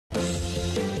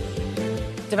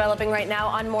Developing right now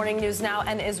on Morning News Now,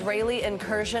 an Israeli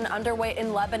incursion underway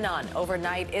in Lebanon.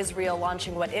 Overnight, Israel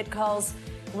launching what it calls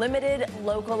limited,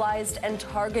 localized, and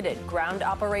targeted ground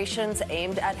operations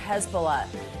aimed at Hezbollah.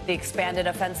 The expanded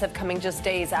offensive coming just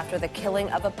days after the killing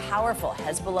of a powerful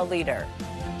Hezbollah leader.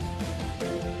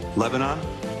 Lebanon,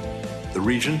 the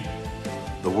region,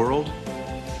 the world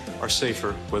are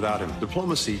safer without him.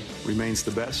 Diplomacy remains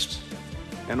the best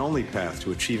and only path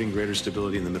to achieving greater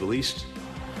stability in the Middle East.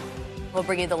 We'll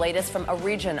bring you the latest from a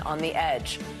region on the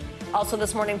edge. Also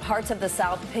this morning, parts of the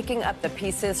South picking up the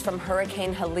pieces from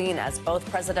Hurricane Helene as both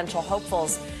presidential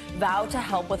hopefuls vow to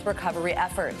help with recovery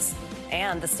efforts.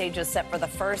 And the stage is set for the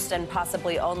first and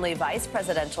possibly only vice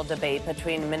presidential debate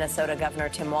between Minnesota Governor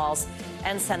Tim Walz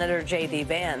and Senator J.D.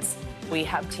 Vance. We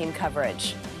have team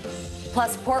coverage.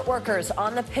 Plus, port workers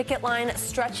on the picket line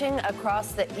stretching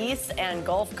across the East and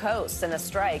Gulf Coasts in a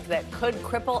strike that could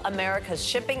cripple America's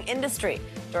shipping industry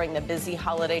during the busy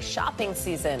holiday shopping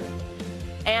season.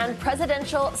 And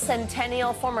presidential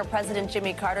centennial, former President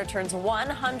Jimmy Carter turns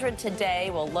 100 today.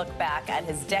 We'll look back at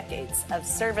his decades of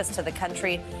service to the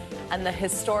country and the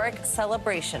historic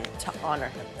celebration to honor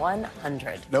him.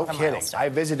 100. No kidding. I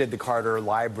visited the Carter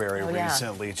Library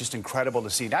recently. It's just incredible to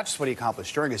see not just what he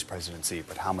accomplished during his presidency,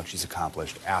 but how much he's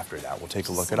accomplished after that. We'll take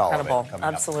a look at all of it.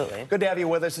 Absolutely. Good to have you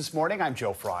with us this morning. I'm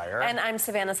Joe Fryer. And I'm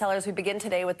Savannah Sellers. We begin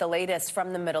today with the latest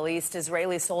from the Middle East.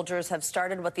 Israeli soldiers have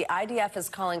started what the IDF is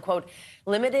calling, quote,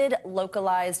 limited,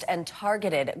 localized, and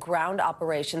targeted ground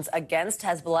operations against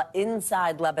Hezbollah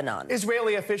inside Lebanon.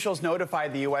 Israeli officials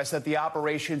notified the U.S. that the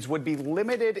operations would be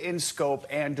limited in scope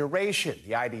and duration.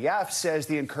 The IDF says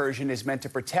the incursion is meant to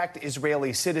protect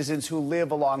Israeli citizens who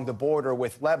live along the border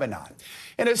with Lebanon.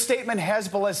 In a statement,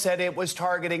 Hezbollah said it was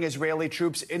targeting Israeli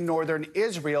troops in northern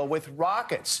Israel with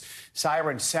rockets.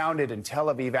 Sirens sounded in Tel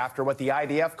Aviv after what the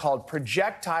IDF called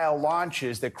projectile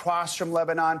launches that crossed from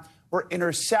Lebanon were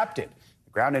intercepted.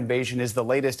 Ground invasion is the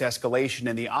latest escalation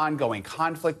in the ongoing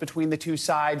conflict between the two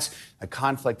sides, a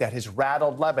conflict that has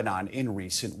rattled Lebanon in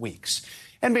recent weeks.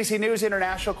 NBC News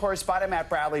international correspondent Matt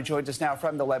Bradley joins us now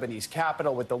from the Lebanese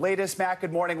capital with the latest. Matt,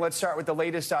 good morning. Let's start with the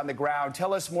latest on the ground.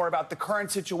 Tell us more about the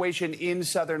current situation in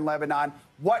southern Lebanon.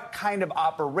 What kind of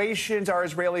operations are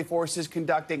Israeli forces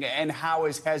conducting, and how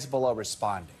is Hezbollah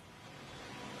responding?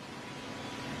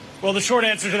 Well, the short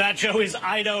answer to that, Joe, is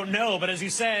I don't know. But as you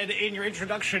said in your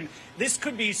introduction, this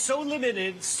could be so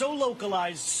limited, so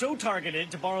localized, so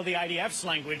targeted, to borrow the IDF's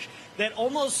language, that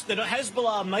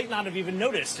Hezbollah might not have even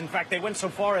noticed. In fact, they went so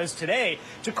far as today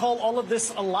to call all of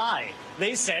this a lie.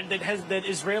 They said that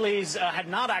Israelis had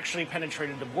not actually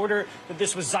penetrated the border, that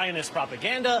this was Zionist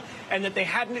propaganda, and that they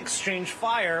hadn't exchanged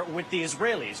fire with the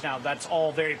Israelis. Now, that's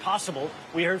all very possible.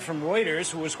 We heard from Reuters,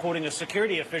 who was quoting a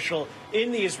security official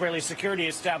in the Israeli security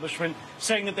establishment,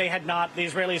 saying that the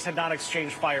Israelis had not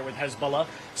exchanged fire with Hezbollah.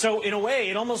 So in a way,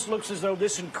 it almost looks as though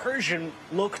this incursion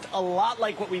looked a lot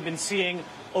like what we've been seeing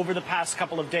over the past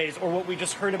couple of days, or what we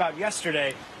just heard about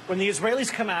yesterday, when the Israelis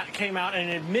came out and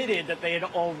admitted that they had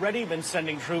already been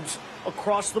sending troops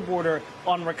across the border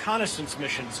on reconnaissance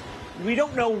missions. We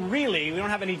don't know really, we don't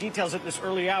have any details at this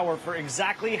early hour for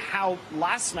exactly how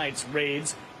last night's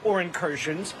raids or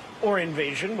incursions or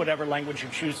invasion, whatever language you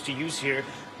choose to use here,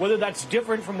 whether that's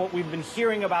different from what we've been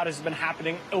hearing about has been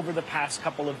happening over the past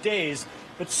couple of days.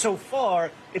 But so far,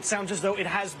 it sounds as though it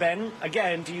has been,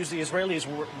 again, to use the Israelis'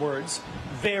 words,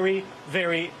 very,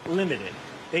 very limited.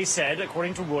 They said,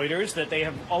 according to Reuters, that they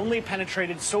have only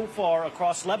penetrated so far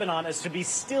across Lebanon as to be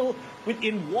still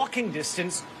within walking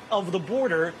distance of the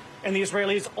border. And the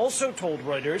Israelis also told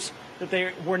Reuters that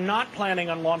they were not planning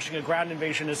on launching a ground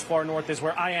invasion as far north as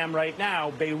where I am right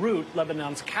now, Beirut,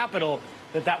 Lebanon's capital,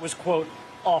 that was, quote,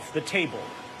 off the table.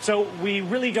 So we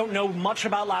really don't know much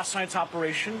about last night's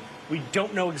operation. We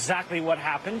don't know exactly what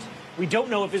happened. We don't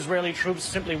know if Israeli troops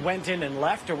simply went in and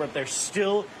left, or if they're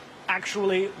still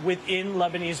actually within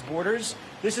Lebanese borders.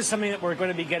 This is something that we're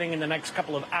going to be getting in the next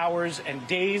couple of hours and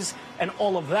days, and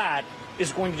all of that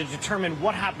is going to determine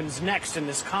what happens next in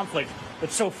this conflict.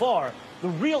 But so far, the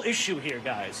real issue here,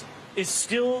 guys, is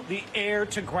still the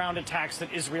air-to-ground attacks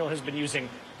that Israel has been using,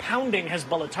 pounding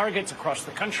Hezbollah targets across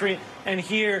the country, and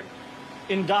here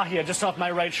in Dahia, just off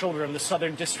my right shoulder in the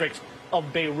southern district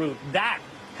of Beirut. That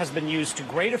has been used to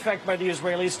great effect by the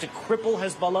Israelis to cripple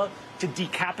Hezbollah, to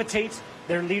decapitate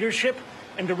their leadership,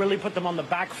 and to really put them on the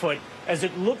back foot, as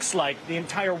it looks like the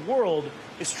entire world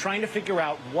is trying to figure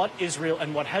out what Israel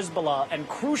and what Hezbollah, and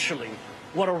crucially,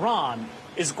 what Iran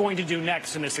is going to do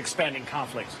next in this expanding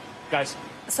conflict. Guys?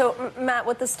 So, Matt,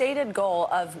 with the stated goal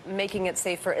of making it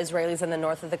safe for Israelis in the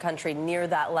north of the country near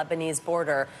that Lebanese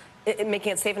border,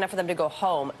 making it safe enough for them to go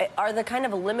home. Are the kind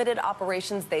of limited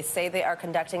operations they say they are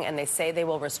conducting and they say they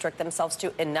will restrict themselves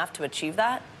to enough to achieve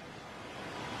that?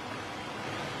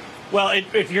 Well,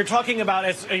 if you're talking about,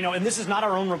 and this is not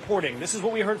our own reporting, this is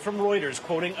what we heard from Reuters,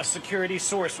 quoting a security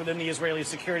source within the Israeli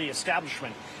security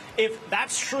establishment. If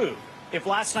that's true, if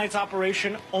last night's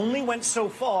operation only went so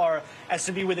far as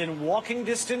to be within walking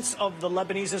distance of the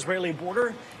Lebanese-Israeli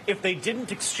border, if they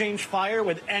didn't exchange fire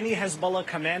with any Hezbollah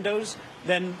commandos,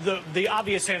 then the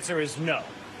obvious answer is no.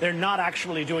 They're not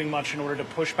actually doing much in order to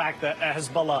push back the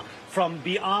Hezbollah from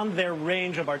beyond their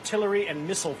range of artillery and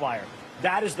missile fire.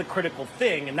 That is the critical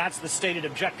thing, and that's the stated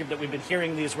objective that we've been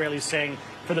hearing the Israelis saying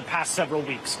for the past several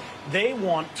weeks. They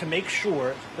want to make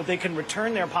sure that they can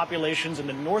return their populations in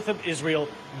the north of Israel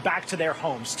back to their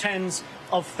homes, tens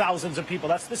of thousands of people.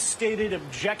 That's the stated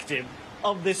objective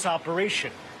of this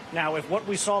operation. Now, if what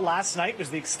we saw last night was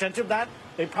the extent of that,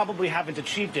 they probably haven't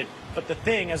achieved it. But the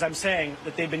thing, as I'm saying,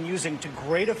 that they've been using to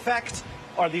great effect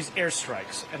are these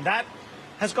airstrikes, and that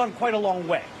has gone quite a long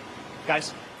way.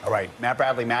 Guys? All right, Matt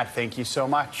Bradley. Matt, thank you so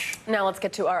much. Now let's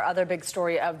get to our other big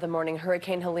story of the morning.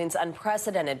 Hurricane Helene's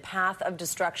unprecedented path of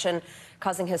destruction,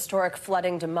 causing historic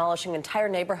flooding, demolishing entire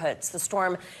neighborhoods. The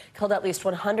storm killed at least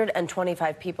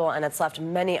 125 people, and it's left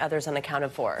many others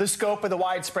unaccounted for. The scope of the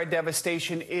widespread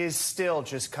devastation is still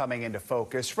just coming into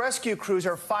focus. Rescue crews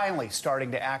are finally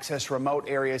starting to access remote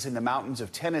areas in the mountains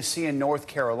of Tennessee and North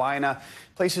Carolina,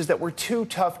 places that were too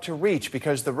tough to reach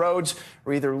because the roads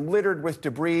are either littered with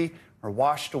debris or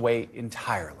washed away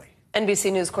entirely.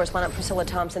 NBC News correspondent Priscilla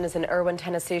Thompson is in Erwin,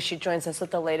 Tennessee. She joins us with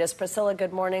the latest. Priscilla,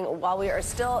 good morning. While we are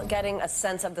still getting a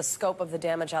sense of the scope of the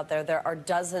damage out there, there are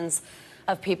dozens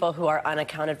of people who are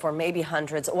unaccounted for, maybe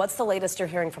hundreds. What's the latest you're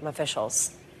hearing from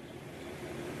officials?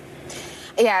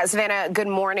 Yeah, Savannah, good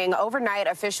morning. Overnight,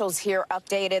 officials here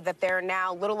updated that there are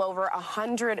now a little over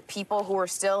 100 people who are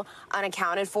still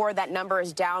unaccounted for. That number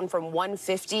is down from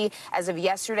 150 as of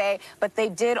yesterday. But they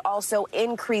did also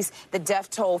increase the death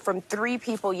toll from 3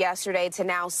 people yesterday to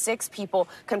now 6 people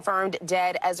confirmed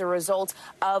dead as a result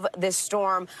of this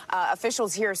storm.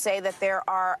 Officials here say that there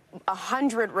are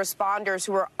 100 responders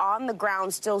who are on the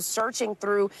ground still searching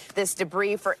through this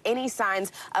debris for any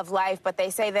signs of life. But they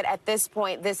say that at this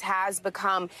point, this has become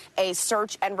a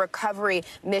search and recovery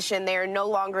mission. They are no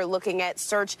longer looking at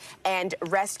search and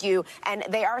rescue. And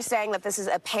they are saying that this is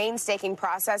a painstaking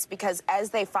process because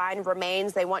as they find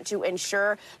remains, they want to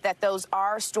ensure that those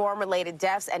are storm-related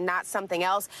deaths and not something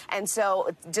else. And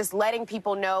so just letting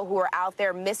people know who are out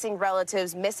there missing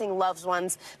relatives, missing loved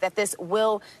ones, that this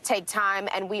will take time.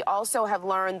 And we also have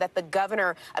learned that the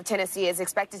governor of Tennessee is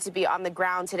expected to be on the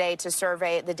ground today to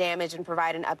survey the damage and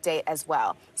provide an update as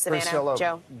well. Savannah,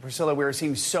 Joe. Priscilla, we're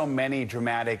seeing so many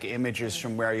dramatic images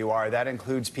from where you are. That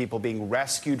includes people being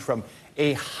rescued from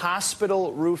a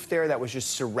hospital roof there that was just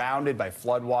surrounded by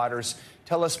floodwaters.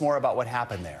 Tell us more about what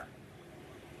happened there.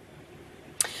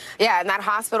 Yeah, and that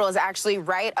hospital is actually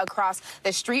right across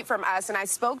the street from us. And I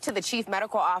spoke to the chief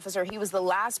medical officer. He was the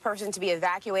last person to be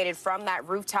evacuated from that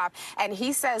rooftop. And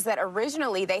he says that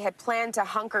originally they had planned to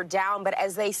hunker down, but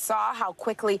as they saw how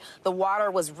quickly the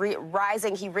water was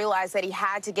rising, he realized that he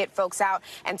had to get folks out.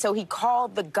 And so he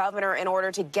called the governor in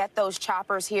order to get those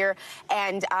choppers here.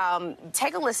 And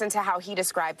take a listen to how he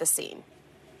described the scene.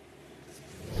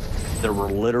 There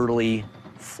were literally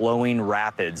flowing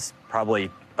rapids, probably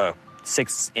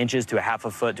 6 inches to a half a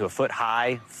foot to a foot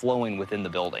high, flowing within the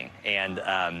building.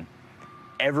 And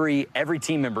every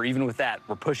team member, even with that,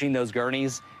 were pushing those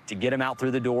gurneys to get them out through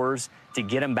the doors, to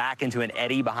get them back into an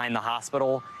eddy behind the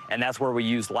hospital. And that's where we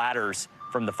used ladders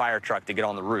from the fire truck to get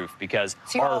on the roof because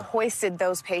So you all hoisted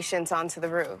those patients onto the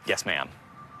roof? Yes, ma'am.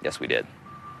 Yes, we did.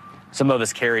 Some of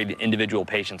us carried individual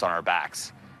patients on our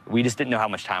backs. We just didn't know how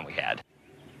much time we had.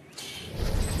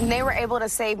 And they were able to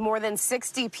save more than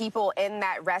 60 people in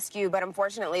that rescue, but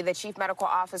unfortunately, the chief medical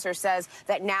officer says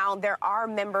that now there are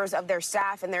members of their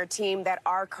staff and their team that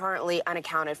are currently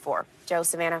unaccounted for. Joe,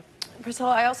 Savannah. Priscilla,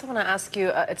 I also want to ask you,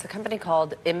 it's a company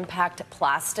called Impact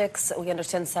Plastics. We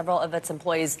understand several of its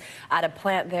employees at a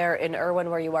plant there in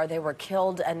Erwin where you are, they were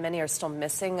killed and many are still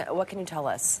missing. What can you tell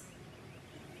us?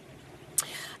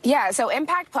 Yeah, so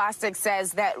Impact Plastics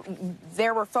says that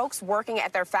there were folks working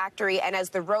at their factory, and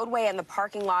as the roadway and the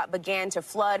parking lot began to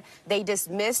flood, they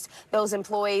dismissed those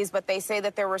employees, but they say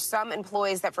that there were some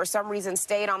employees that for some reason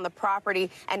stayed on the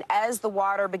property, and as the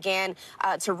water began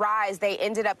to rise, they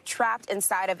ended up trapped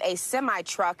inside of a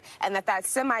semi-truck, and that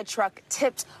semi-truck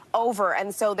tipped over.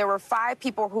 And so there were 5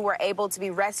 people who were able to be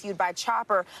rescued by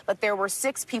chopper, but there were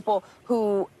 6 people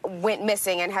who went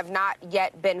missing and have not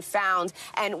yet been found.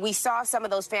 And we saw some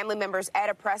of those family members at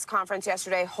a press conference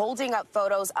yesterday holding up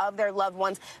photos of their loved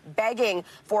ones, begging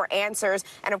for answers.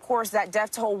 And of course, that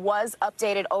death toll was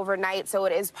updated overnight, so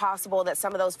it is possible that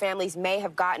some of those families may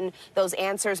have gotten those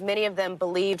answers. Many of them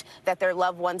believed that their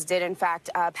loved ones did, in fact,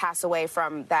 pass away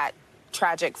from that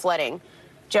tragic flooding.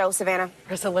 Joe, Savannah.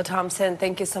 Priscilla Thompson,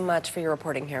 thank you so much for your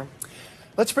reporting here.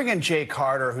 Let's bring in Jay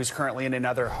Carter, who's currently in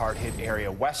another hard-hit area,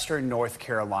 Western North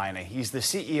Carolina. He's the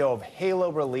CEO of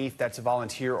Halo Relief. That's a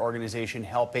volunteer organization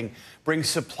helping bring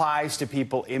supplies to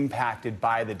people impacted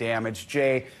by the damage.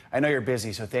 Jay, I know you're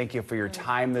busy, so thank you for your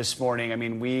time this morning. I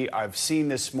mean, I've seen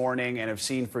this morning and have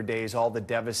seen for days all the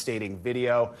devastating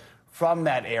video from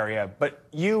that area. But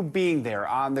you being there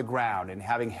on the ground and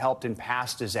having helped in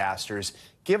past disasters,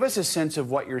 give us a sense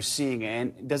of what you're seeing,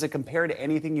 and does it compare to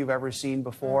anything you've ever seen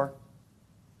before?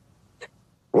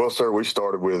 Well, sir, we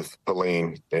started with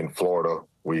Helene in Florida.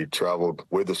 We traveled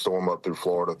with the storm up through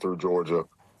Florida, through Georgia,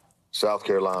 South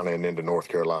Carolina, and into North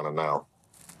Carolina now.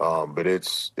 But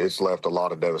it's left a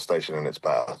lot of devastation in its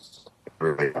path. It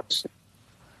really is.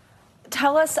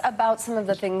 Tell us about some of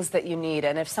the things that you need,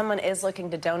 and if someone is looking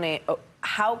to donate,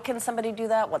 how can somebody do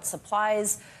that? What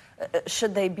supplies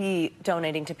should they be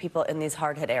donating to people in these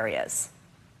hard-hit areas?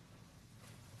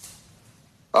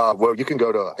 Well, you can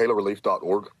go to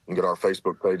halorelief.org and get our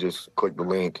Facebook pages, click the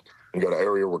link, and go to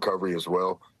Area Recovery as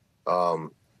well.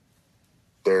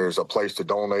 There's a place to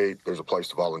donate. There's a place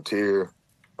to volunteer.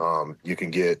 You can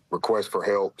get requests for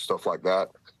help, stuff like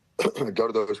that. Go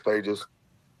to those pages,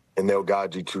 and they'll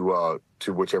guide you to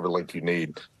whichever link you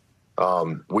need.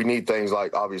 We need things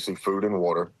like, obviously, food and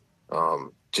water.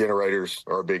 Generators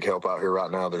are a big help out here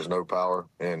right now. There's no power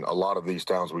in a lot of these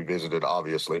towns we visited,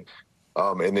 obviously.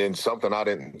 And then something I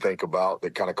didn't think about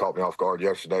that kind of caught me off guard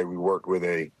yesterday, we worked with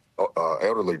a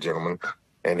elderly gentleman,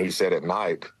 and he said at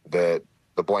night that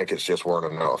the blankets just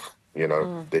weren't enough,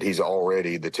 that he's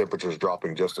already, the temperature's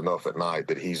dropping just enough at night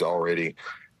that he's already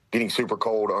getting super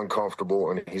cold,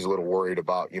 uncomfortable, and he's a little worried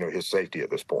about, his safety at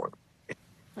this point.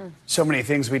 So many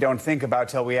things we don't think about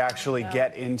till we actually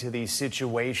get into these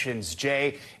situations.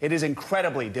 Jay, it is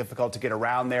incredibly difficult to get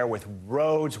around there with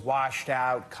roads washed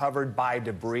out, covered by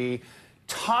debris.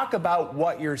 Talk about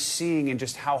what you're seeing and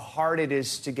just how hard it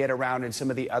is to get around and some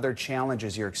of the other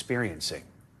challenges you're experiencing.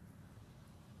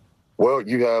 Well,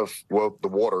 the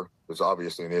water is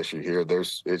obviously an issue here.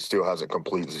 It still hasn't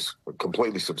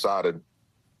completely subsided.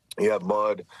 You have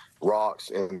mud, rocks,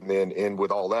 and then in with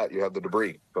all that, you have the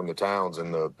debris from the towns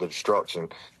and the destruction.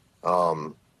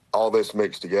 All this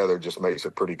mixed together just makes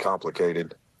it pretty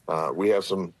complicated. We have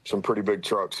some pretty big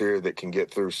trucks here that can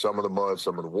get through some of the mud,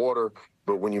 some of the water,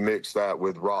 but when you mix that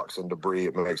with rocks and debris,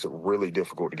 it makes it really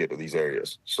difficult to get to these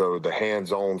areas. So the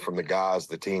hands-on from the guys,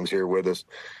 the teams here with us,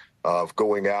 of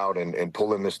going out and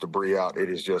pulling this debris out, it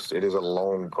is a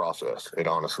long process. It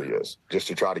honestly is, just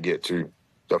to try to get to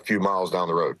a few miles down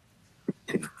the road.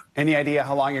 Any idea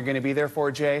how long you're going to be there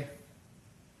for, Jay?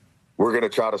 We're going to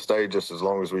try to stay just as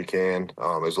long as we can,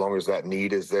 as long as that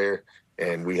need is there,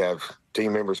 and we have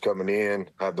team members coming in,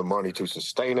 have the money to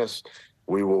sustain us.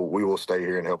 We will stay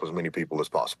here and help as many people as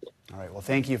possible. All right. Well,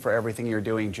 thank you for everything you're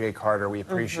doing, Jay Carter. We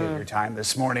appreciate your time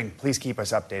this morning. Please keep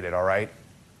us updated, all right?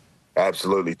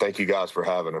 Absolutely. Thank you guys for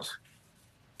having us.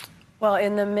 Well,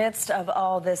 in the midst of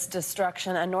all this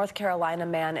destruction, a North Carolina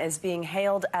man is being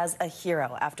hailed as a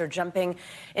hero after jumping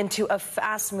into a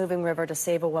fast-moving river to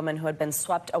save a woman who had been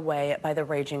swept away by the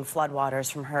raging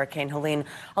floodwaters from Hurricane Helene,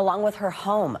 along with her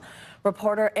home.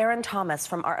 Reporter Aaron Thomas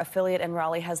from our affiliate in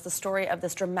Raleigh has the story of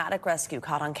this dramatic rescue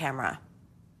caught on camera.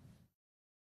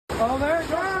 Oh, there it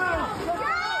goes!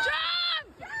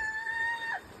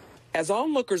 As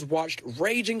onlookers watched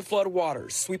raging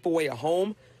floodwaters sweep away a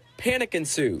home, panic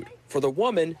ensued for the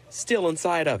woman still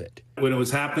inside of it. When it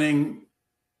was happening,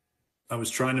 I was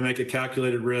trying to make a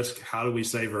calculated risk. How do we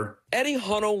save her? Eddie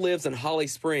Hunnell lives in Holly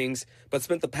Springs, but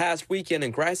spent the past weekend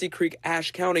in Grassy Creek,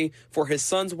 Ashe County for his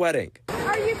son's wedding.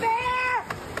 Are you there?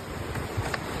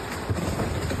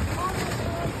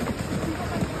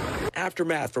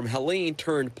 Aftermath from Helene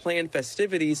turned planned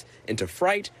festivities into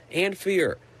fright and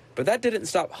fear. But that didn't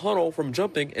stop Hunnell from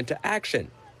jumping into action,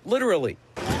 literally.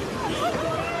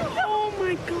 Oh,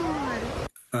 my God.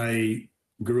 I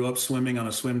grew up swimming on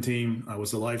a swim team. I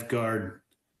was a lifeguard.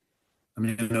 I'm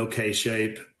in okay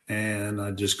shape, and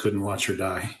I just couldn't watch her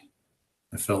die.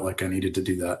 I felt like I needed to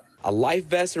do that. A life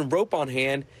vest and rope on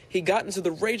hand, he got into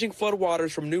the raging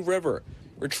floodwaters from New River,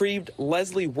 retrieved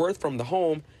Leslie Worth from the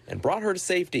home, and brought her to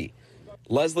safety.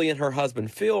 Leslie and her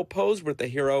husband Phil posed with the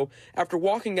hero after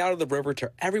walking out of the river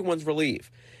to everyone's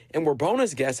relief, and were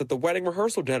bonus guests at the wedding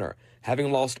rehearsal dinner,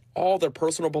 having lost all their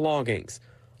personal belongings.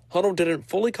 Hunnell didn't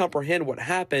fully comprehend what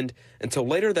happened until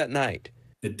later that night.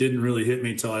 It didn't really hit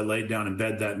me until I laid down in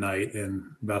bed that night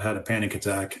and about had a panic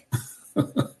attack.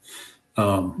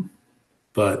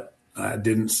 But I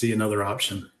didn't see another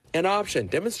option. An option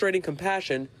demonstrating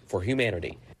compassion for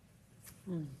humanity.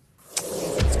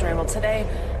 Well, today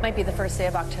might be the first day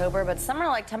of October, but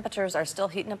summer-like temperatures are still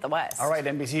heating up the West. All right,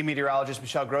 NBC meteorologist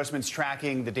Michelle Grossman's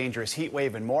tracking the dangerous heat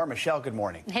wave and more. Michelle, good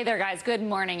morning. Hey there, guys. Good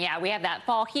morning. Yeah, we have that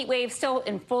fall heat wave still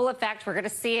in full effect. We're going to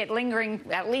see it lingering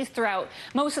at least throughout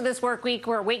most of this work week.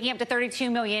 We're waking up to 32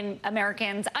 million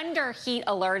Americans under heat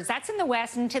alerts. That's in the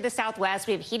west and to the southwest.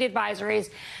 We have heat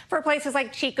advisories for places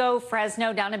like Chico,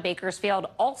 Fresno, down in Bakersfield.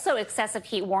 Also excessive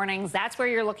heat warnings. That's where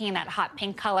you're looking in that hot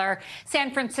pink color.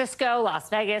 San Francisco, Las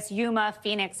Vegas, Yuma,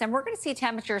 Phoenix, and we're going to see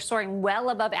temperatures soaring well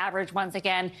above average once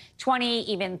again, 20,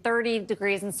 even 30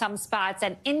 degrees in some spots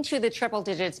and into the triple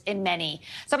digits in many.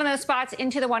 Some of those spots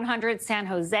into the 100s, San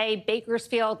Jose,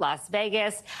 Bakersfield, Las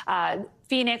Vegas,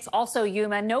 Phoenix, also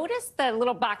Yuma. Notice the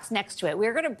little box next to it.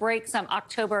 We're going to break some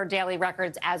October daily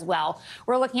records as well.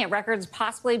 We're looking at records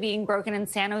possibly being broken in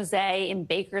San Jose, in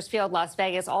Bakersfield, Las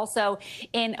Vegas, also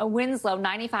in Winslow,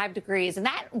 95 degrees. And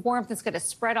that warmth is going to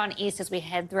spread on east as we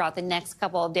head throughout the next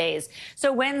couple of days.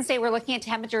 So Wednesday, we're looking at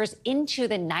temperatures into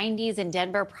the 90s in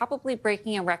Denver, probably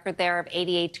breaking a record there of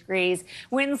 88 degrees.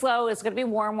 Winslow is going to be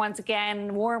warm once again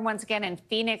in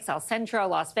Phoenix, El Centro,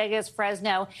 Las Vegas,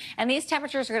 Fresno. And these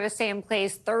temperatures are going to stay in place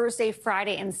Thursday,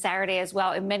 Friday, and Saturday as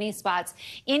well in many spots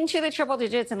into the triple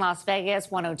digits in Las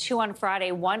Vegas, 102 on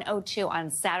Friday, 102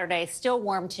 on Saturday, still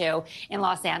warm too in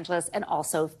Los Angeles and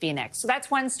also Phoenix. So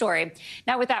that's one story.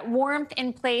 Now with that warmth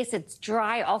in place, it's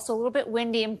dry, also a little bit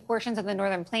windy in portions of the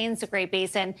northern plains, the Great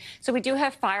Basin. So we do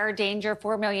have fire danger,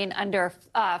 4 million under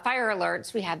fire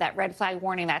alerts. We have that red flag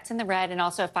warning that's in the red and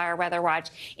also a fire weather watch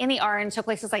in the orange. So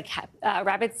places like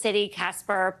Rapid City,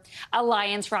 Casper,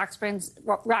 Alliance, Rock Springs,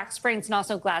 and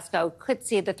also Glasgow could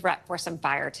see the threat for some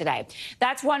fire today.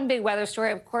 That's one big weather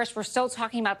story. Of course, we're still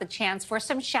talking about the chance for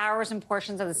some showers in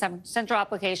portions of the central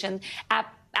Appalachians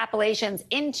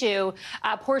into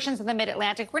portions of the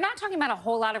mid-Atlantic. We're not talking about a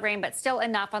whole lot of rain, but still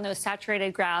enough on those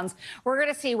saturated grounds. We're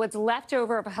going to see what's left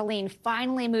over of Helene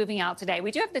finally moving out today.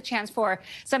 We do have the chance for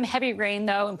some heavy rain,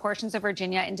 though, in portions of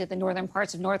Virginia into the northern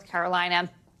parts of North Carolina.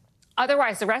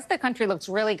 Otherwise, the rest of the country looks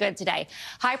really good today.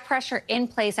 High pressure in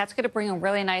place. That's going to bring a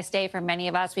really nice day for many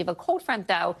of us. We have a cold front,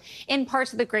 though, in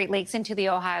parts of the Great Lakes into the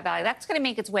Ohio Valley. That's going to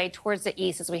make its way towards the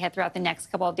east as we head throughout the next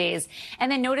couple of days.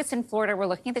 And then notice in Florida, we're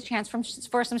looking at the chance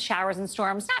for some showers and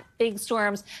storms. Not big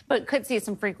storms, but could see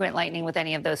some frequent lightning with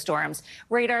any of those storms.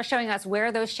 Radar showing us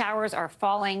where those showers are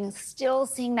falling. Still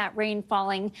seeing that rain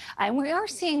falling. And we are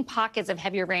seeing pockets of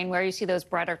heavier rain where you see those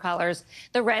brighter colors.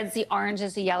 The reds, the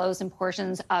oranges, the yellows in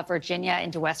portions of Virginia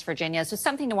into West Virginia. So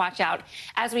something to watch out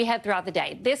as we head throughout the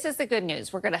day. This is the good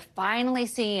news. We're going to finally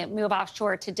see it move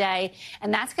offshore today,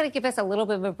 and that's going to give us a little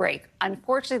bit of a break.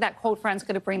 Unfortunately, that cold front is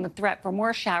going to bring the threat for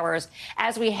more showers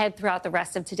as we head throughout the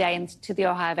rest of today into the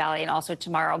Ohio Valley and also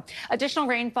tomorrow. Additional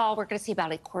rainfall, we're going to see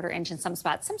about a quarter inch in some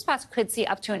spots. Some spots could see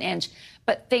up to an inch,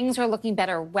 but things are looking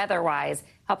better weather-wise,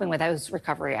 helping with those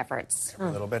recovery efforts. A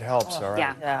little bit helps, all right.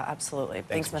 Yeah, absolutely.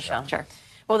 Thanks, Michelle. Sure.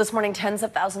 Well, this morning, tens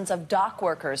of thousands of dock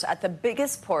workers at the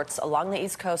biggest ports along the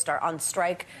East Coast are on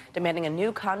strike, demanding a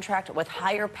new contract with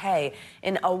higher pay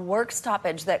in a work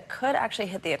stoppage that could actually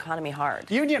hit the economy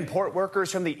hard. Union port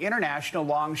workers from the International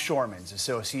Longshoremen's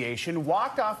Association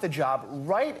walked off the job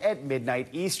right at midnight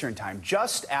Eastern time,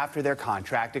 just after their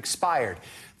contract expired.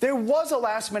 There was a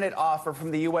last-minute offer from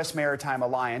the U.S. Maritime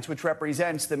Alliance, which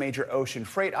represents the major ocean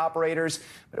freight operators,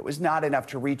 but it was not enough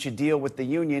to reach a deal with the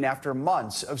union after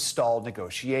months of stalled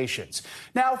negotiations.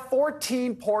 Now,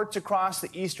 14 ports across the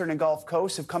eastern and Gulf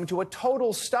Coast have come to a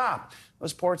total stop.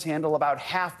 Those ports handle about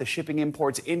half the shipping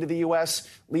imports into the U.S.,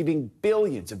 leaving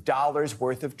billions of dollars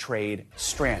worth of trade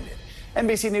stranded.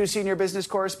 NBC News senior business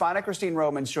correspondent Christine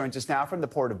Romans joins us now from the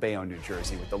port of Bayonne, New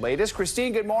Jersey, with the latest.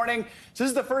 Christine, good morning. So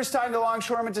this is the first time the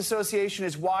Longshoremen's Association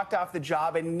has walked off the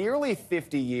job in nearly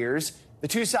 50 years. The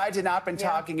two sides had not been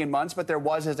talking in months, but there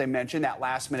was, as I mentioned, that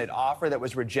last-minute offer that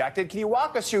was rejected. Can you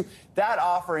walk us through that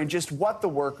offer and just what the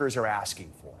workers are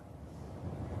asking for?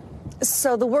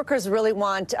 So the workers really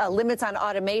want limits on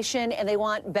automation, and they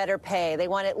want better pay. They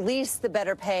want at least the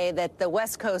better pay that the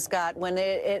West Coast got when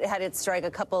it had its strike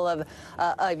a couple of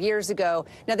years ago.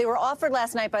 Now, they were offered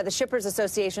last night by the Shippers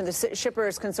Association, the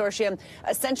Shippers Consortium,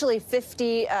 essentially a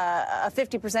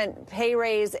 50% pay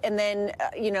raise, and then,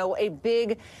 a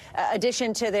big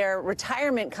addition to their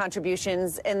retirement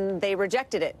contributions, and they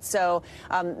rejected it. So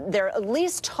they're at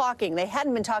least talking. They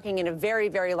hadn't been talking in a very,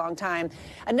 very long time.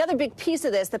 Another big piece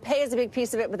of this, the pay is a big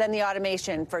piece of it, but then the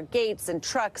automation for gates and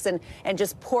trucks and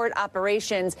just port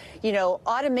operations.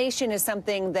 Automation is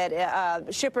something that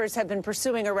shippers have been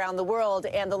pursuing around the world,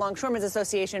 and the Longshoremen's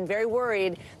Association very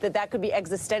worried that could be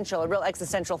existential, a real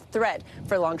existential threat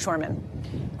for longshoremen.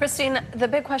 Christine, the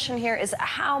big question here is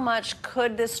how much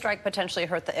could this strike potentially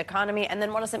hurt the economy? And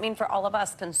then what does it mean for all of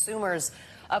us consumers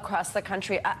across the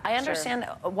country? I understand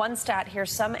one stat here.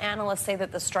 Some analysts say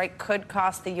that the strike could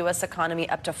cost the U.S. economy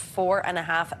up to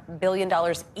 $4.5 billion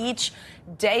each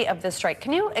day of this strike.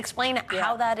 Can you explain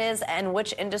how that is and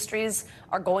which industries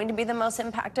are going to be the most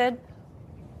impacted?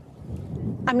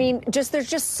 I mean, there's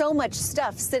just so much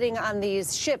stuff sitting on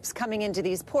these ships coming into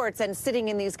these ports and sitting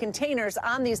in these containers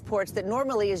on these ports that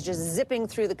normally is just zipping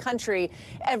through the country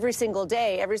every single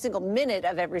day, every single minute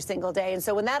of every single day. And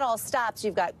so when that all stops,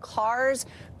 you've got cars,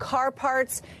 car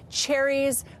parts,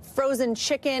 cherries, frozen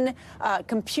chicken,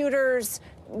 computers,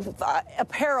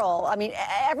 apparel. I mean,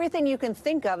 everything you can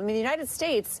think of. I mean, the United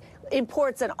States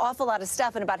imports an awful lot of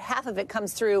stuff, and about half of it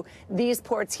comes through these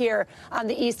ports here on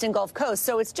the East and Gulf Coast.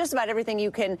 So it's just about everything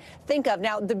you can think of.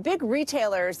 Now, the big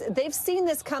retailers, they've seen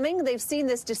this coming. They've seen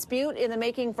this dispute in the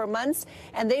making for months,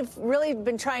 and they've really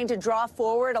been trying to draw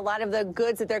forward a lot of the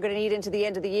goods that they're going to need into the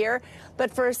end of the year. But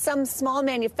for some small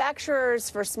manufacturers,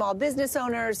 for small business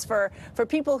owners, for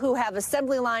people who have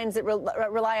assembly lines that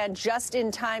rely on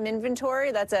just-in-time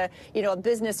inventory, that's a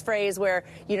business phrase where,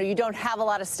 you don't have a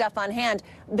lot of stuff on hand.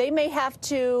 They may have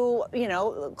to,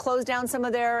 close down some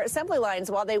of their assembly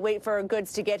lines while they wait for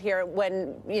goods to get here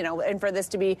and for this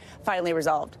to be finally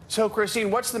resolved. So, Christine,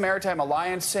 what's the Maritime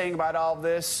Alliance saying about all of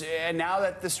this? And now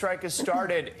that the strike has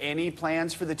started, any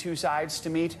plans for the two sides to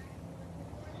meet?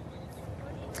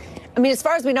 I mean, as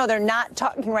far as we know, they're not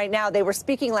talking right now. They were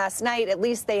speaking last night. At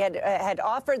least they had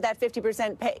offered that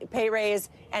 50% pay raise,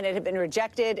 and it had been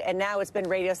rejected. And now it's been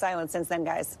radio silent since then,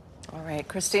 guys. All right.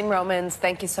 Christine Romans,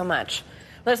 thank you so much.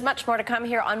 There's much more to come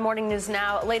here on Morning News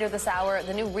Now. Later this hour,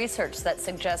 the new research that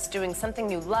suggests doing something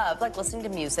you love, like listening to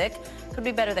music, could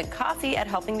be better than coffee at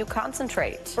helping you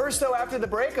concentrate. First, though, after the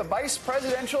break, a vice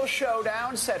presidential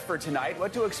showdown set for tonight.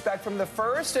 What to expect from the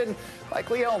first and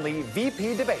likely only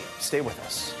VP debate. Stay with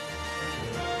us.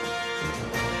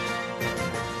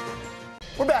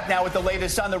 We're back now with the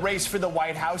latest on the race for the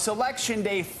White House. Election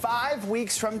Day 5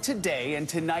 weeks from today, and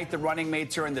tonight the running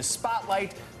mates are in the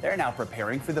spotlight. They're now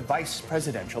preparing for the vice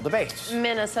presidential debate.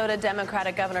 Minnesota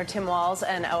Democratic Governor Tim Walz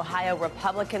and Ohio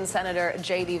Republican Senator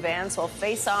J.D. Vance will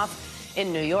face off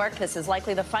in New York. This is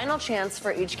likely the final chance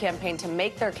for each campaign to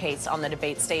make their case on the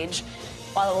debate stage.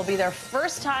 While it will be their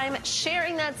first time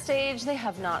sharing that stage, they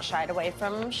have not shied away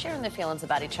from sharing their feelings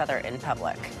about each other in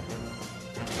public.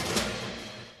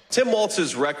 Tim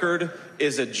Walz's record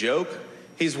is a joke.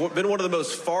 He's been one of the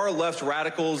most far-left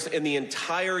radicals in the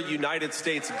entire United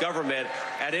States government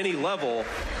at any level.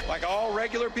 Like all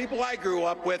regular people I grew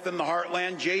up with in the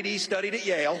heartland, J.D. studied at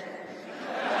Yale,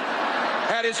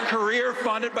 had his career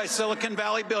funded by Silicon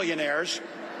Valley billionaires,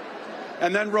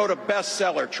 and then wrote a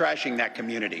bestseller trashing that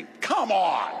community. Come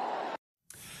on!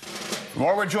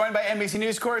 More, we're joined by NBC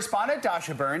News correspondent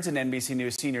Dasha Burns and NBC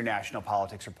News senior national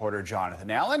politics reporter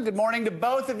Jonathan Allen. Good morning to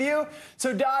both of you.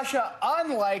 So, Dasha,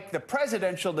 unlike the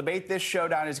presidential debate, this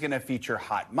showdown is going to feature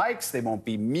hot mics. They won't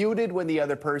be muted when the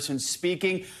other person's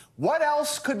speaking. What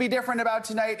else could be different about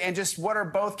tonight, and just what are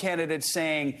both candidates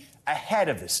saying ahead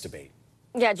of this debate?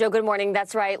 Yeah, Joe, good morning.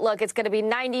 That's right. Look, it's going to be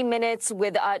 90 minutes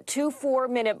with 2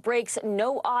 4-minute breaks,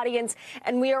 no audience,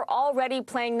 and we are already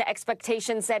playing the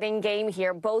expectation-setting game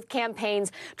here. Both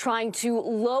campaigns trying to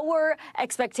lower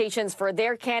expectations for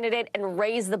their candidate and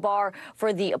raise the bar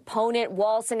for the opponent.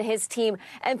 Walz and his team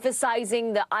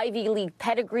emphasizing the Ivy League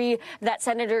pedigree that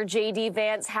Senator J.D.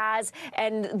 Vance has,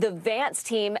 and the Vance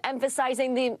team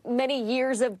emphasizing the many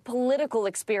years of political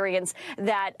experience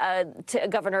that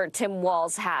Governor Tim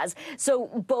Walz has. So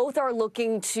both are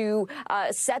looking to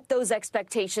set those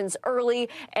expectations early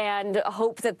and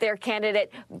hope that their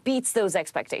candidate beats those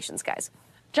expectations, guys.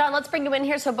 John, let's bring you in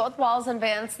here. So both Walz and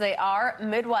Vance, they are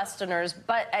Midwesterners,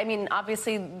 but I mean,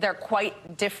 obviously they're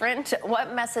quite different.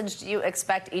 What message do you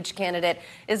expect each candidate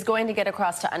is going to get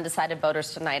across to undecided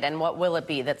voters tonight, and what will it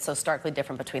be that's so starkly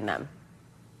different between them?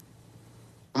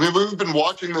 I mean, we've been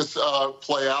watching this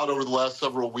play out over the last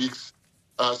several weeks,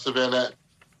 Savannah.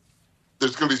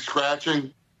 There's going to be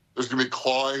scratching. There's going to be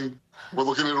clawing. We're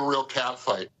looking at a real cat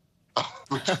fight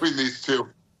between these two.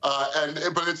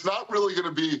 But it's not really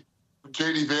going to be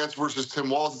J.D. Vance versus Tim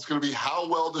Walz. It's going to be how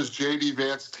well does J.D.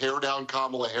 Vance tear down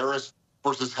Kamala Harris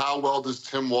versus how well does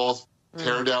Tim Walz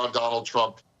tear down Donald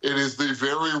Trump. It is the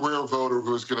very rare voter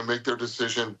who is going to make their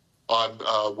decision on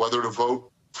whether to vote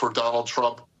for Donald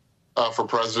Trump for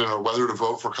president or whether to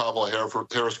vote for Kamala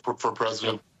Harris for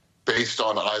president based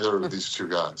on either of these two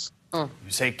guys. You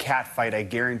say cat fight, I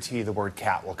guarantee the word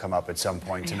cat will come up at some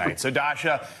point tonight. So,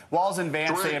 Dasha, Walz and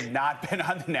Vance, they have not been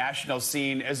on the national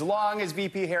scene as long as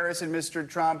VP Harris and Mr.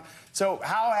 Trump. So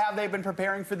how have they been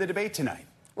preparing for the debate tonight?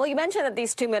 Well, you mentioned that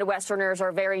these two Midwesterners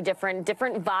are very different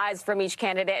vibes from each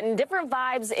candidate and different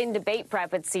vibes in debate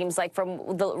prep, it seems like,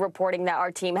 from the reporting that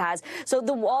our team has. So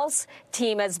the Walz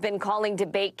team has been calling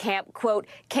debate camp, quote,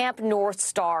 Camp North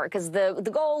Star, because the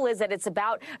goal is that it's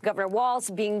about Governor Walz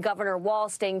being Governor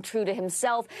Walz, staying true to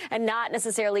himself and not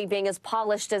necessarily being as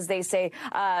polished as they say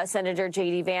Senator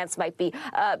J.D. Vance might be.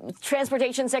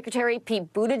 Transportation Secretary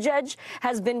Pete Buttigieg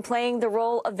has been playing the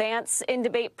role of Vance in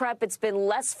debate prep. It's been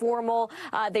less formal.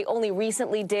 They only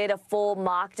recently did a full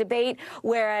mock debate,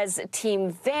 whereas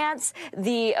Team Vance,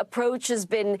 the approach has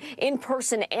been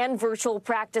in-person and virtual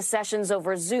practice sessions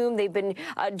over Zoom. They've been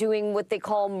doing what they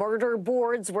call murder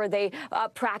boards, where they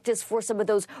practice for some of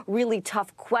those really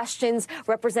tough questions.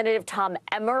 Representative Tom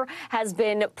Emmer has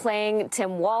been playing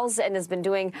Tim Walz and has been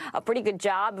doing a pretty good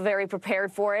job, very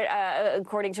prepared for it,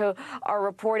 according to our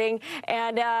reporting.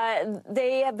 And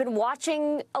they have been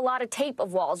watching a lot of tape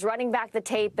of Walz, running back the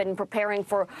tape and preparing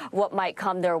for what might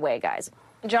come their way, guys.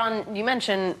 John, you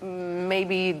mentioned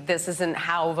maybe this isn't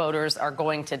how voters are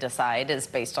going to decide, is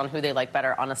based on who they like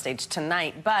better on a stage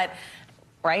tonight. But,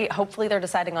 right, hopefully they're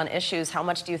deciding on issues. How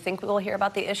much do you think we'll hear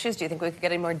about the issues? Do you think we could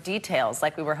get any more details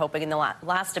like we were hoping in the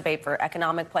last debate for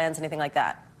economic plans, anything like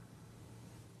that?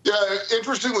 Yeah,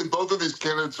 interestingly, both of these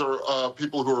candidates are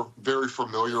people who are very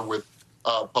familiar with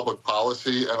public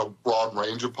policy and a broad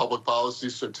range of public policy.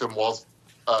 So Tim Walz,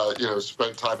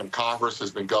 spent time in Congress,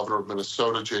 has been governor of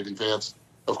Minnesota. J.D. Vance,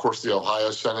 of course, the Ohio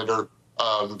senator.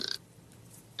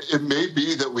 It may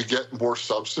be that we get more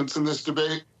substance in this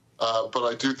debate, but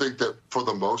I do think that for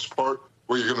the most part,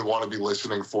 what you're going to want to be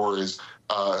listening for is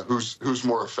who's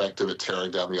more effective at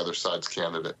tearing down the other side's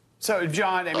candidate. So,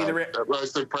 John, I mean,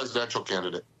 the presidential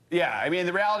candidate. Yeah, I mean,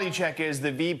 the reality check is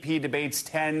the VP debates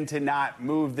tend to not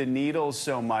move the needle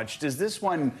so much. Does this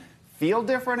one feel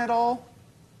different at all?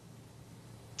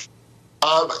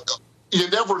 You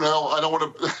never know. I don't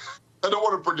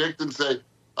want to predict and say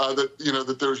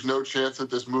that there's no chance that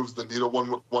this moves the needle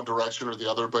one direction or the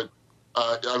other. But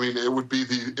I mean, it would be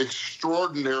the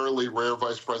extraordinarily rare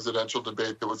vice presidential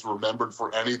debate that was remembered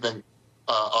for anything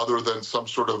other than some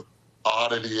sort of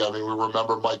oddity. I mean, we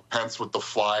remember Mike Pence with the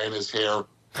fly in his hair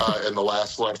in the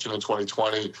last election in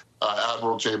 2020.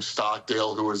 Admiral James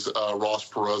Stockdale, who was Ross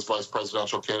Perot's vice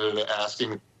presidential candidate,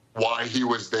 asking why he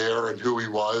was there and who he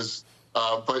was.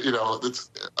 But,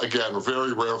 it's, again,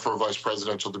 very rare for a vice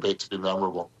presidential debate to be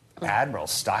memorable. Admiral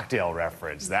Stockdale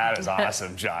reference. That is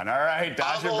awesome, John. All right,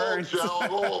 Dasha Burns.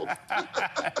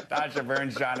 Dasha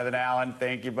Burns, Jonathan Allen,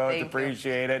 thank you both.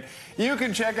 Appreciate it. You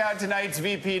can check out tonight's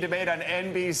VP debate on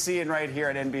NBC and right here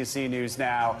at NBC News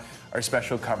Now. Our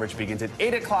special coverage begins at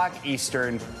 8 o'clock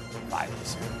Eastern, 5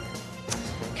 Eastern.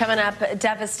 Coming up,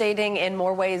 devastating in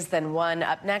more ways than one.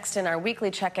 Up next in our weekly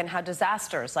check-in, how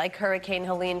disasters like Hurricane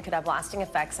Helene could have lasting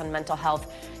effects on mental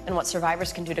health and what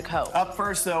survivors can do to cope. Up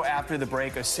first, though, after the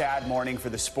break, a sad morning for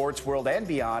the sports world and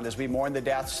beyond as we mourn the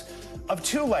deaths of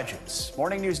two legends.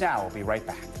 Morning News Now will be right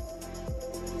back.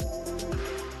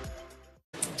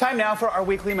 Time now for our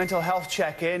weekly mental health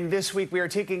check-in. This week, we are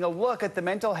taking a look at the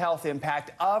mental health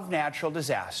impact of natural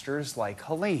disasters like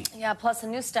Helene. Yeah, plus a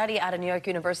new study out of New York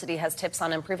University has tips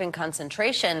on improving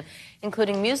concentration,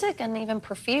 including music and even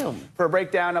perfume. For a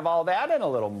breakdown of all that and a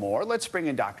little more, let's bring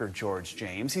in Dr. George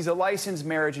James. He's a licensed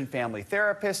marriage and family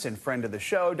therapist and friend of the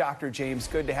show. Dr. James,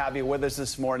 good to have you with us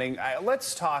this morning.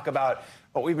 Let's talk about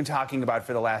what we've been talking about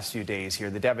for the last few days here,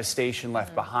 the devastation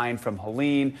left behind from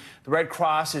Helene. The Red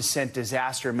Cross has sent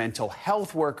disaster mental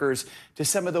health workers to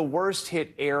some of the worst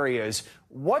hit areas.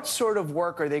 What sort of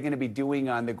work are they going to be doing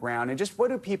on the ground? And just what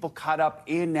do people caught up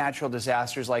in natural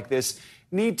disasters like this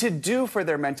need to do for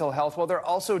their mental health while they're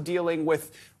also dealing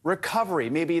with recovery?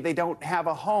 Maybe they don't have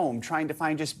a home, trying to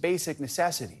find just basic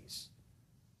necessities.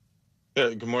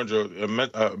 Yeah, good morning,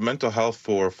 Joe. Mental health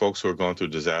for folks who are going through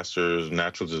disasters,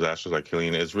 natural disasters like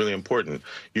Helene, is really important.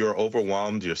 You're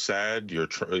overwhelmed, you're sad,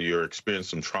 you're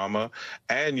experiencing some trauma,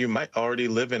 and you might already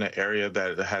live in an area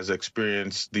that has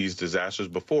experienced these disasters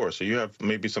before. So you have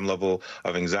maybe some level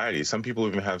of anxiety. Some people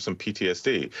even have some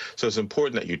PTSD. So it's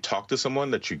important that you talk to someone,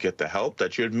 that you get the help,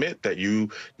 that you admit that you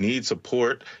need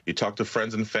support. You talk to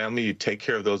friends and family, you take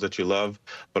care of those that you love,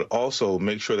 but also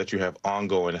make sure that you have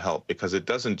ongoing help, because it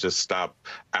doesn't just stop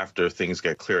after things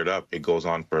get cleared up. It goes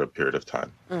on for a period of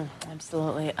time.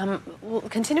 Absolutely.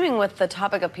 Continuing with the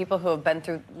topic of people who have been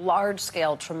through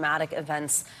large-scale traumatic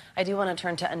events, I do want to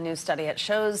turn to a new study. It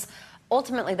shows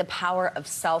ultimately the power of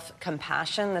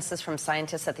self-compassion. This is from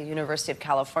scientists at the University of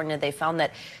California. They found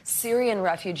that Syrian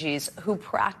refugees who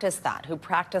practice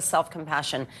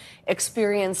self-compassion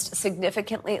experienced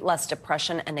significantly less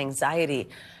depression and anxiety.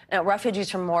 Now, refugees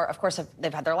from war, of course,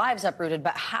 they've had their lives uprooted,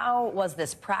 but how was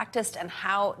this practiced and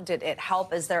how did it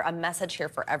help? Is there a message here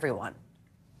for everyone?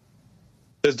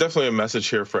 There's definitely a message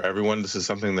here for everyone. This is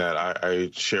something that I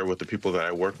share with the people that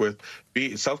I work with.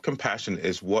 Self-compassion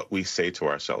is what we say to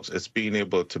ourselves. It's being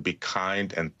able to be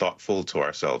kind and thoughtful to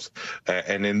ourselves.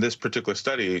 And in this particular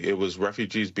study, it was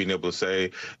refugees being able to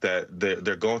say that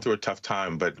they're going through a tough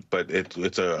time, but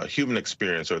it's a human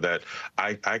experience, or that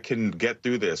I can get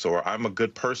through this, or I'm a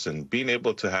good person. Being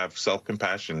able to have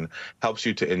self-compassion helps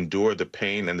you to endure the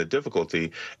pain and the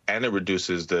difficulty, and it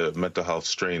reduces the mental health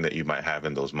strain that you might have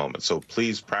in those moments. So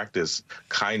please practice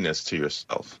kindness to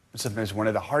yourself. Sometimes one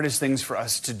of the hardest things for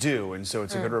us to do, and so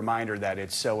it's a good reminder that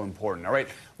it's so important. All right,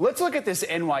 let's look at this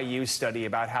NYU study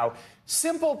about how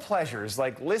simple pleasures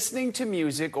like listening to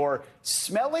music or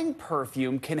smelling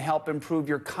perfume can help improve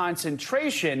your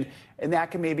concentration, and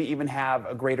that can maybe even have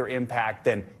a greater impact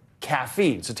than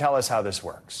caffeine. So tell us how this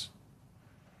works.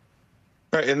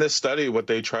 Right. In this study, what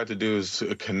they tried to do is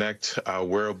connect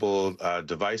wearable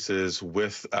devices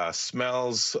with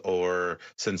smells or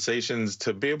sensations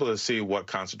to be able to see what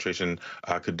concentration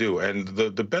could do. And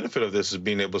the benefit of this is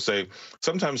being able to say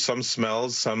sometimes some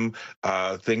smells, some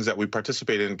things that we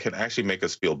participate in can actually make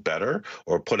us feel better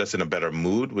or put us in a better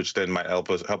mood, which then might help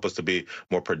us to be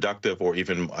more productive or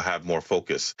even have more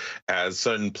focus, as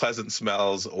certain pleasant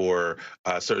smells or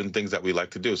certain things that we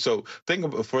like to do. So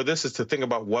for this is to think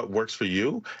about what works for you,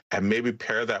 and maybe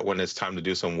pair that when it's time to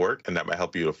do some work, and that might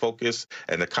help you to focus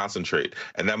and to concentrate.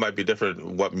 And that might be different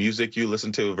what music you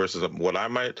listen to versus what I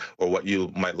might, or what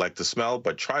you might like to smell,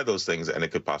 but try those things and it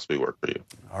could possibly work for you.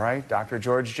 All right, Dr.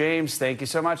 George James, thank you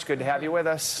so much. Good to have you with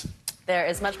us. There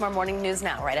is much more morning news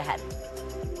now, right ahead.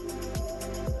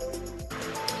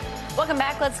 Welcome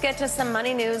back. Let's get to some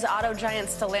money news. Auto giant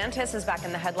Stellantis is back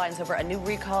in the headlines over a new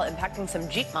recall impacting some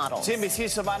Jeep models.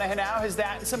 NBC's Savannah Henao has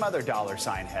that and some other dollar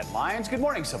sign headlines. Good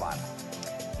morning, Savannah.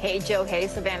 Hey, Joe. Hey,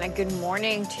 Savannah. Good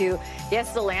morning to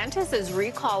yes, Stellantis is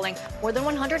recalling more than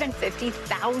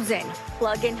 150,000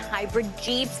 plug-in hybrid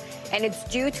Jeeps, and it's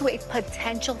due to a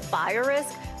potential fire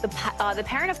risk. The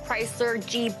parent of Chrysler,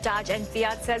 Jeep, Dodge, and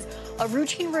Fiat says a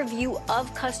routine review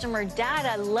of customer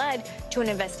data led to an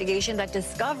investigation that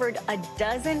discovered a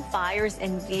dozen fires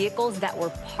in vehicles that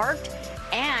were parked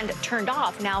and turned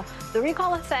off. Now, the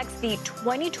recall affects the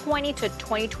 2020 to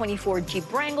 2024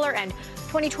 Jeep Wrangler and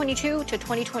 2022 to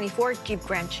 2024 Jeep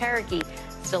Grand Cherokee.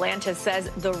 Stellantis says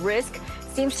the risk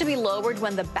seems to be lowered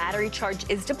when the battery charge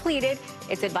is depleted.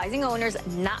 It's advising owners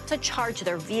not to charge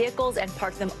their vehicles and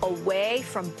park them away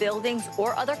from buildings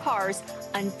or other cars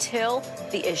until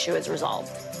the issue is resolved.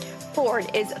 Ford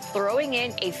is throwing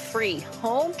in a free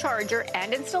home charger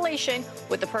and installation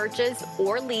with the purchase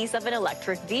or lease of an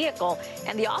electric vehicle.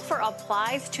 And the offer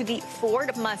applies to the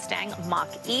Ford Mustang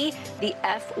Mach-E, the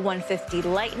F-150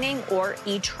 Lightning, or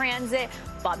E-Transit,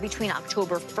 bought between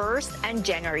October 1st and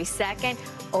January 2nd.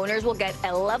 Owners will get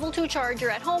a level 2 charger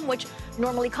at home, which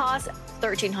normally costs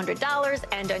 $1,300,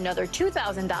 and another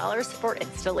 $2,000 for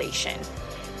installation.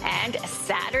 And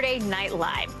Saturday Night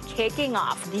Live kicking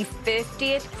off the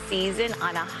 50th season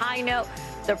on a high note.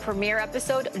 The premiere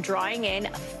episode drawing in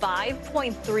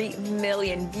 5.3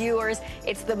 million viewers.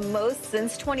 It's the most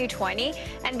since 2020.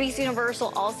 NBC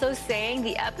Universal also saying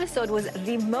the episode was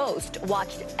the most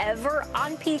watched ever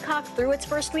on Peacock through its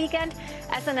first weekend.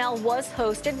 SNL was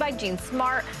hosted by Gene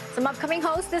Smart. Some upcoming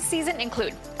hosts this season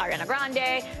include Ariana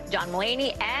Grande, John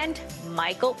Mulaney, and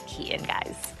Michael Keaton,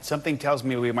 guys. Something tells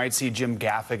me we might see Jim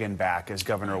Gaffigan back as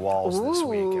Governor Walz this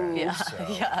weekend. Yeah,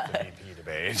 so,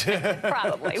 debate.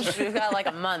 Probably. We've got like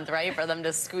a month, right, for them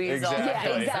to squeeze all the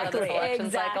votes out of this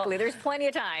election cycle. There's plenty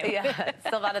of time. Yeah.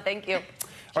 Silvana, thank you.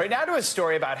 All right, now to a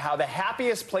story about how the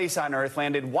happiest place on earth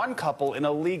landed one couple in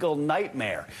a legal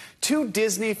nightmare. Two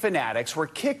Disney fanatics were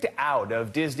kicked out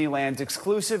of Disneyland's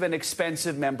exclusive and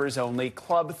expensive members-only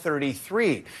Club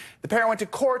 33. The pair went to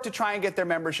court to try and get their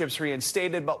memberships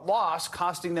reinstated, but lost,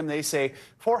 costing them, they say,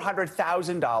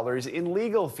 $400,000 in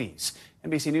legal fees.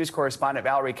 NBC News correspondent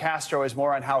Valerie Castro has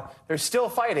more on how they're still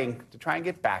fighting to try and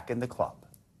get back in the club.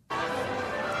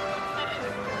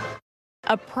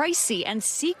 A pricey and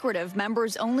secretive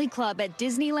members-only club at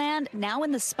Disneyland now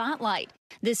in the spotlight.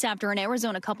 This after an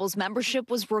Arizona couple's membership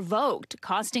was revoked,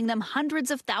 costing them hundreds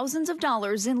of thousands of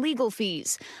dollars in legal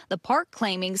fees. The park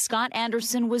claiming Scott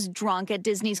Anderson was drunk at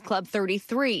Disney's Club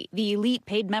 33, the elite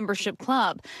paid membership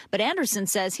club. But Anderson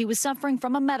says he was suffering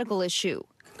from a medical issue.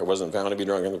 I wasn't found to be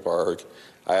drunk in the park.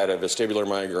 I had a vestibular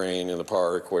migraine in the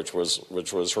park, which was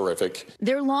horrific.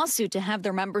 Their lawsuit to have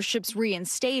their memberships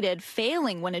reinstated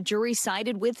failing when a jury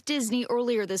sided with Disney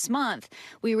earlier this month.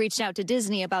 We reached out to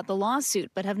Disney about the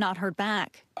lawsuit, but have not heard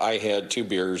back. I had 2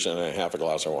 beers and a half a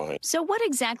glass of wine. So what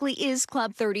exactly is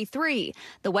Club 33?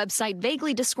 The website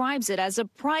vaguely describes it as a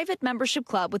private membership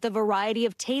club with a variety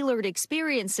of tailored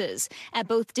experiences at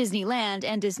both Disneyland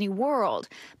and Disney World.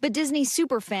 But Disney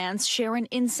superfans share an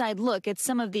inside look at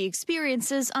some of the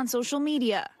experiences on social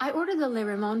media. I ordered the Le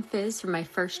Ramon Fizz for my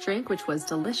first drink, which was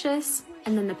delicious.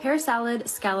 And then the pear salad,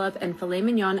 scallop, and filet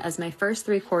mignon as my first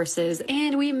 3 courses.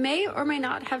 And we may or may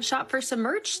not have shopped for some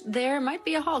merch. There might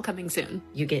be a haul coming soon.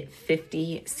 You get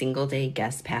 50 single-day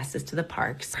guest passes to the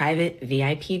parks, private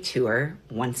VIP tour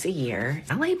once a year,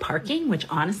 LA parking, which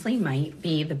honestly might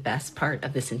be the best part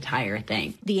of this entire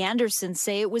thing. The Andersons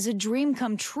say it was a dream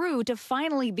come true to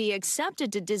finally be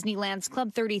accepted to Disneyland's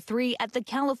Club 33 at the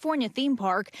California theme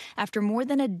park after more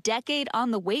than a decade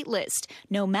on the wait list,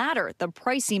 no matter the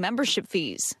pricey membership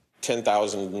fees.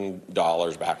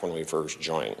 $10,000 back when we first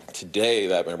joined. Today,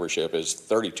 that membership is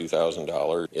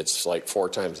 $32,000. It's like 4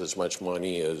 times as much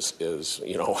money as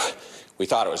we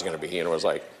thought it was going to be. And it was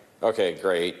like, okay,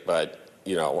 great, but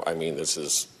I mean, this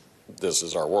is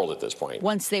our world at this point.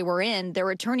 Once they were in, their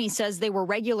attorney says they were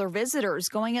regular visitors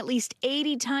going at least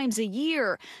 80 times a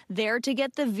year, there to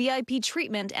get the VIP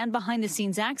treatment and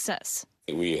behind-the-scenes access.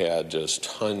 We had just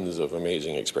tons of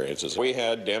amazing experiences. We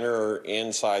had dinner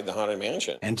inside the Haunted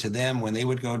Mansion. And to them, when they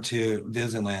would go to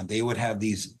Disneyland, they would have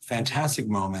these fantastic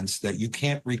moments that you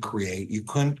can't recreate. You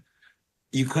couldn't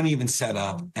even set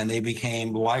up, and they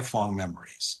became lifelong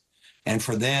memories. And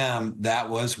for them, that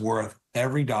was worth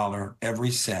every dollar,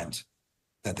 every cent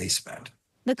that they spent.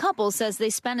 The couple says they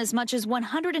spent as much as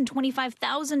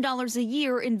 $125,000 a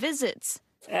year in visits.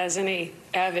 As any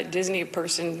avid Disney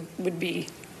person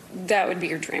that would be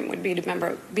your dream, would be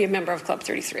to be a member of Club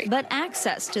 33. But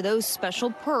access to those special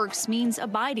perks means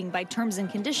abiding by terms and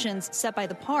conditions set by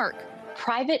the park.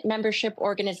 Private membership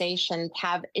organizations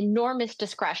have enormous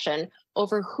discretion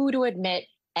over who to admit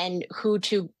and who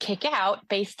to kick out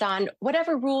based on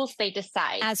whatever rules they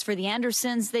decide. As for the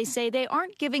Andersons, they say they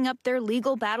aren't giving up their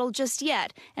legal battle just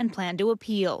yet and plan to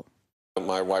appeal.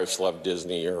 My wife's loved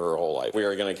Disney her whole life. We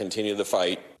are going to continue the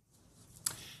fight.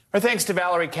 Our thanks to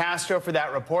Valerie Castro for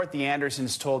that report. The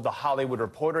Andersons told The Hollywood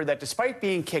Reporter that despite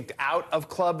being kicked out of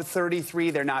Club 33,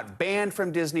 they're not banned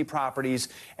from Disney properties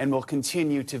and will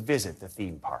continue to visit the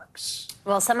theme parks.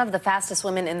 Well, some of the fastest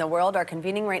women in the world are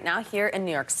convening right now here in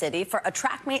New York City for a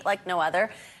track meet like no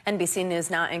other. NBC News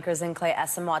Now anchor Clay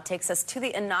Esamoah takes us to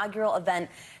the inaugural event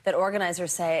that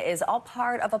organizers say is all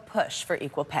part of a push for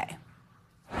equal pay.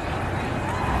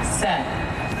 Set.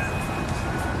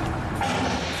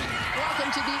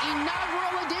 To the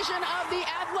inaugural edition of the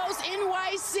Athlos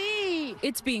NYC.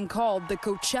 It's being called the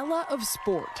Coachella of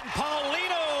sport.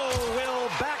 Paulino will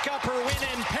back up her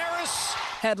win in Paris.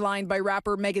 Headlined by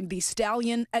rapper Megan Thee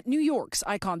Stallion at New York's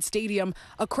Icon Stadium,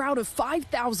 a crowd of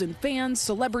 5,000 fans,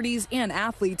 celebrities, and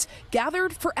athletes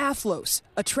gathered for Athlos,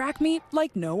 a track meet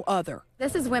like no other.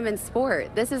 This is women's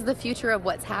sport. This is the future of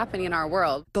what's happening in our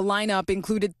world. The lineup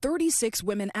included 36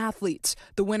 women athletes,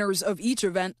 the winners of each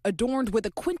event adorned with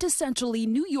a quintessentially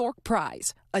New York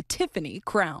prize, a Tiffany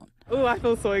crown. Oh, I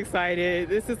feel so excited.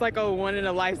 This is like a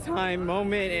one-in-a-lifetime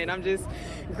moment, and I'm just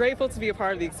grateful to be a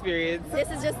part of the experience. This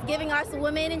is just giving us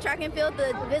women in track and field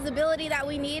the visibility that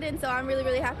we need, and so I'm really,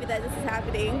 really happy that this is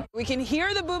happening. We can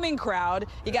hear the booming crowd.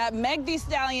 You got Meg Thee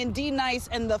Stallion, D Nice,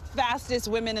 and the fastest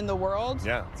women in the world.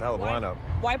 Yeah, it's a hell of a lineup.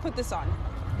 Why put this on?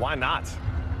 Why not?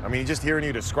 I mean, just hearing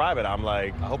you describe it, I'm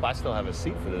like, I hope I still have a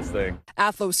seat for this thing.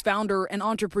 Athlos founder and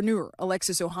entrepreneur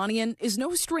Alexis Ohanian is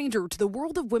no stranger to the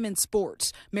world of women's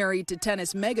sports, married to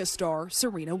tennis megastar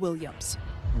Serena Williams.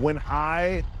 When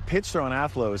I pitched her on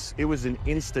Athlos, it was an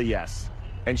insta yes.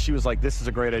 And she was like, this is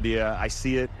a great idea. I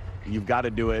see it. You've got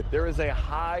to do it. There is a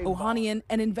high... Ohanian,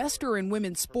 an investor in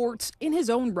women's sports in his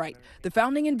own right, the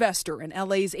founding investor in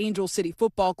LA's Angel City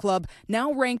Football Club,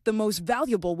 now ranked the most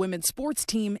valuable women's sports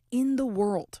team in the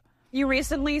world. You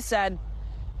recently said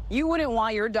you wouldn't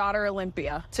want your daughter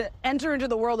Olympia to enter into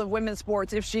the world of women's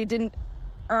sports if she didn't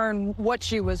earn what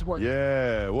she was worth.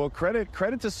 Yeah, well, credit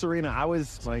to Serena. I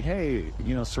was like, hey,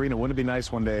 you know, Serena, wouldn't it be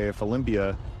nice one day if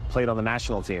Olympia played on the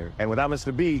national team? And without missing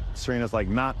a beat, Serena's like,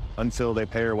 not until they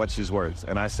pay her what she's worth.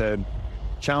 And I said,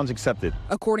 challenge accepted.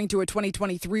 According to a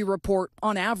 2023 report,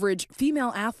 on average,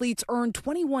 female athletes earn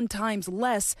 21 times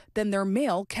less than their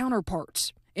male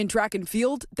counterparts. In track and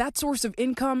field, that source of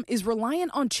income is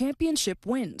reliant on championship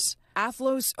wins.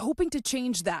 Athlos hoping to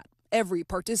change that, every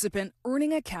participant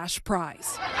earning a cash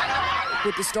prize.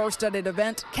 With the star-studded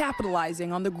event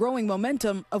capitalizing on the growing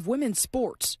momentum of women's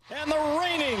sports. And the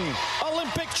reigning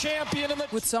Olympic champion.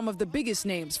 With some of the biggest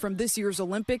names from this year's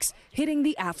Olympics hitting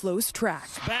the Athlos track.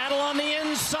 Battle on the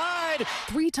inside.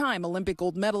 Three-time Olympic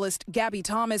gold medalist Gabby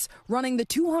Thomas running the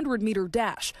 200-meter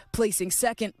dash, placing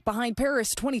second behind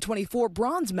Paris 2024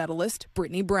 bronze medalist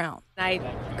Brittany Brown. I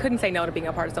couldn't say no to being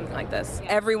a part of something like this.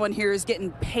 Everyone here is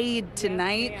getting paid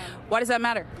tonight. Why does that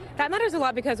matter? That matters a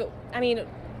lot because, I mean,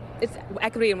 it's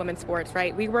equity in women's sports,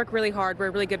 right? We work really hard. We're a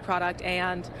really good product,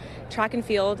 and track and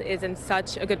field is in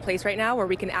such a good place right now where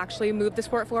we can actually move the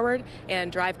sport forward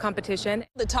and drive competition.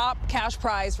 The top cash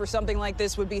prize for something like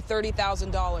this would be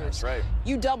 $30,000. That's right.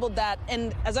 You doubled that,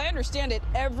 and as I understand it,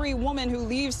 every woman who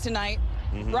leaves tonight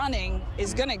running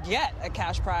is going to get a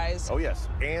cash prize. Oh, yes,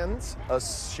 and a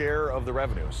share of the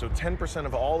revenue. So 10%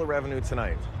 of all the revenue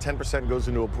tonight, 10% goes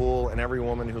into a pool, and every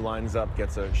woman who lines up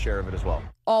gets a share of it as well.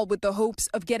 All with the hopes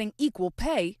of getting equal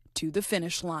pay to the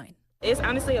finish line. It's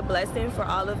honestly a blessing for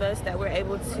all of us that we're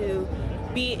able to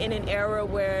be in an era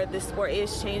where the sport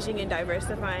is changing and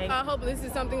diversifying. I hope this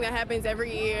is something that happens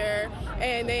every year,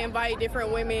 and they invite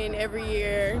different women every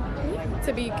year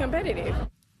to be competitive.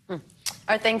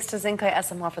 Our thanks to Zinke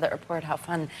Esamoah for that report. How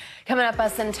fun. Coming up, a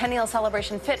centennial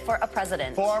celebration fit for a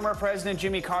president. Former President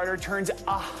Jimmy Carter turns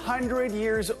 100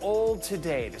 years old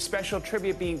today. The special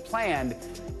tribute being planned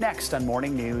next on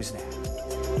Morning News Now.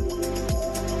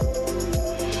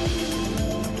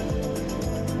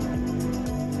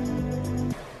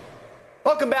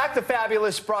 Welcome back. The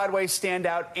fabulous Broadway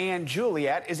standout Anne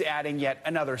Juliet is adding yet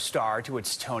another star to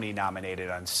its Tony-nominated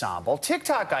ensemble.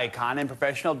 TikTok icon and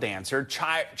professional dancer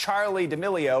Charli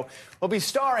D'Amelio will be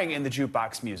starring in the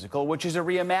Jukebox musical, which is a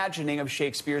reimagining of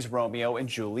Shakespeare's Romeo and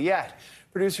Juliet.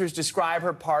 Producers describe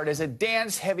her part as a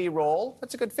dance-heavy role.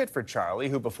 That's a good fit for Charli,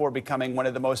 who before becoming one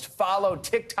of the most followed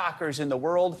TikTokers in the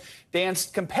world,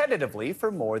 danced competitively for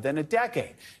more than a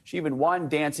decade. She even won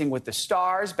Dancing with the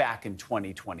Stars back in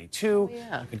 2022.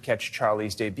 You could catch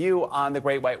Charli's debut on The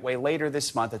Great White Way later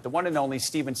this month at the one and only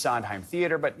Stephen Sondheim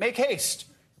Theater. But make haste.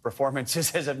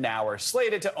 Performances as of now are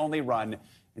slated to only run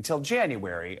until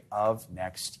January of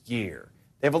next year.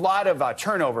 They have a lot of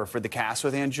turnover for the cast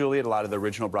with Anne Juliet. A lot of the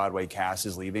original Broadway cast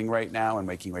is leaving right now and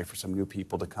making way for some new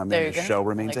people to come in. The show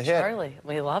remains a hit. Charli,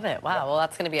 we love it. Wow, well,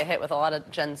 that's going to be a hit with a lot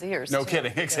of Gen Zers. No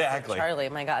kidding, exactly.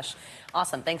 Charli, my gosh.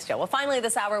 Awesome, thanks, Joe. Well, finally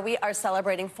this hour, we are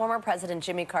celebrating former President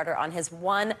Jimmy Carter on his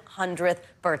 100th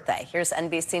birthday. Here's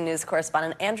NBC News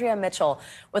correspondent Andrea Mitchell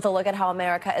with a look at how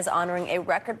America is honoring a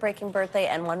record-breaking birthday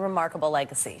and one remarkable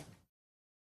legacy.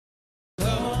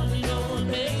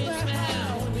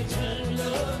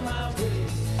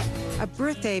 A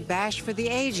birthday bash for the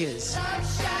ages.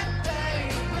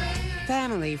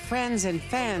 Family, friends, and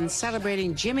fans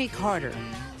celebrating Jimmy Carter,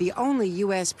 the only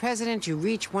U.S. president to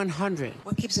reach 100.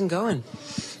 What keeps him going?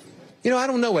 You know, I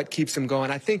don't know what keeps him going.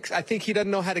 I think he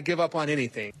doesn't know how to give up on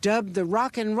anything. Dubbed the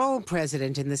rock and roll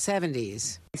president in the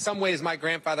 70s. In some ways, my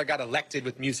grandfather got elected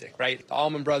with music, right? The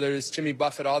Allman Brothers, Jimmy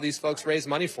Buffett, all these folks raised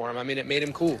money for him. I mean, it made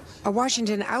him cool. A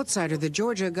Washington outsider, the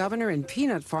Georgia governor and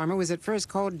peanut farmer, was at first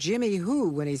called Jimmy Who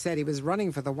when he said he was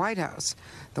running for the White House.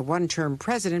 The one-term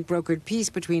president brokered peace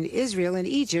between Israel and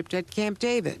Egypt at Camp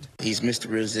David. He's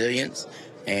Mr. Resilience,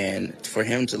 and for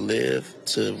him to live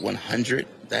to 100,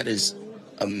 that is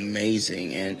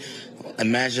amazing. And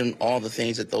imagine all the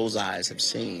things that those eyes have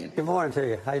seen. Good morning to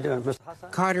you. How you doing, Mr.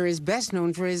 Hassan? Carter is best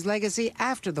known for his legacy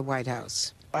after the White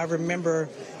House. I remember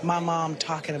my mom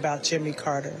talking about Jimmy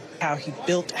Carter, how he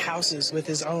built houses with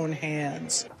his own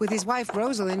hands. With his wife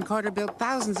Rosalind, Carter built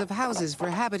thousands of houses for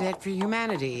Habitat for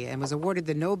Humanity and was awarded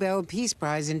the Nobel Peace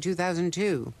Prize in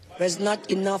 2002. There's not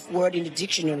enough word in the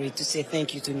dictionary to say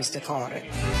thank you to Mr. Carter.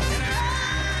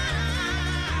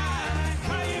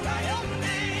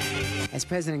 As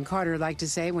President Carter liked to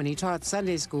say when he taught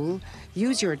Sunday school,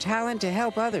 use your talent to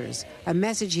help others, a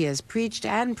message he has preached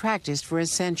and practiced for a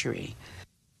century.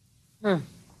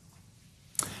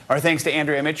 Our thanks to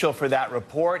Andrea Mitchell for that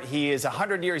report. He is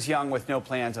 100 years young with no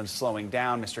plans on slowing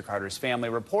down. Mr. Carter's family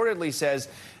reportedly says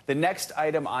the next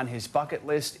item on his bucket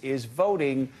list is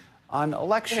voting on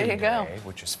Election Day,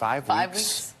 which is 5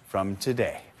 weeks from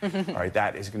today. All right,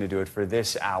 that is going to do it for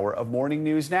this hour of Morning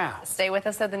News Now. Stay with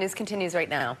us, though. The news continues right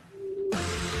now.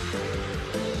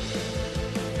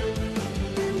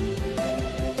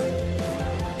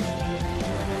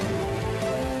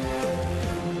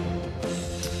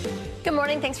 Good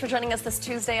morning. Thanks for joining us this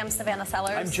Tuesday. I'm Savannah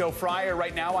Sellers. I'm Joe Fryer.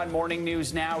 Right now on Morning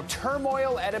News Now,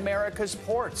 turmoil at America's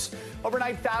ports.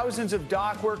 Overnight, thousands of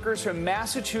dock workers from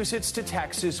Massachusetts to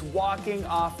Texas walking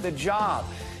off the job.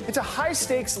 It's a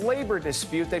high-stakes labor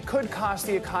dispute that could cost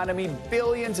the economy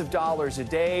billions of dollars a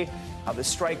day. How the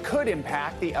strike could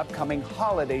impact the upcoming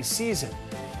holiday season.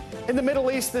 In the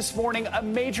Middle East this morning, a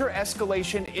major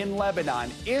escalation in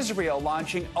Lebanon. Israel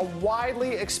launching a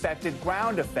widely expected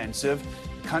ground offensive.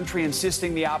 The country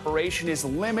insisting the operation is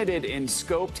limited in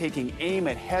scope, taking aim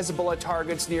at Hezbollah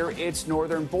targets near its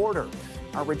northern border.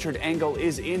 Our Richard Engel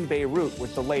is in Beirut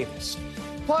with the latest.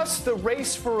 Plus, the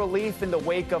race for relief in the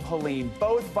wake of Helene.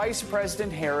 Both Vice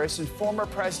President Harris and former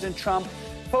President Trump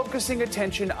focusing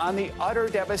attention on the utter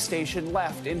devastation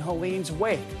left in Helene's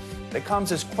wake. That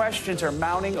comes as questions are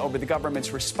mounting over the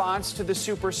government's response to the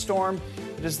superstorm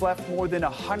that has left more than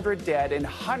 100 dead and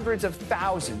hundreds of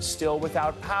thousands still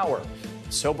without power.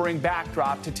 Sobering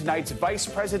backdrop to tonight's vice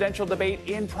presidential debate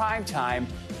in prime time.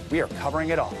 We are covering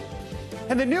it all.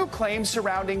 And the new claims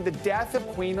surrounding the death of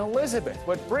Queen Elizabeth.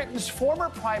 What Britain's former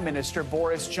Prime Minister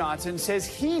Boris Johnson says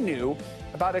he knew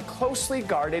about a closely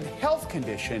guarded health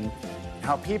condition, and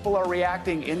how people are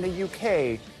reacting in the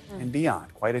UK and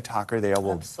beyond. Quite a talker there.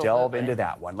 We'll delve into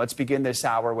that one. Let's begin this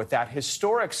hour with that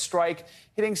historic strike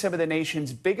hitting some of the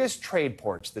nation's biggest trade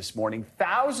ports this morning.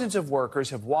 Thousands of workers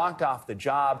have walked off the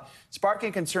job,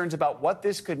 sparking concerns about what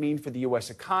this could mean for the U.S.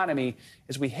 economy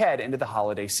as we head into the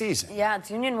holiday season. Yeah, it's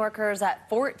union workers at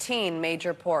 14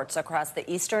 major ports across the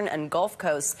eastern and Gulf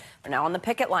coasts are now on the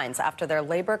picket lines after their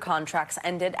labor contracts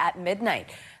ended at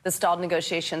midnight. The stalled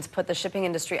negotiations put the shipping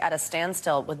industry at a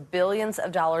standstill, with billions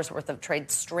of dollars worth of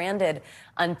trade stranded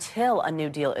until a new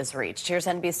deal is reached. Here's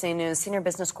NBC News senior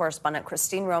business correspondent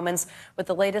Christine Romans with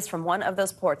the latest from one of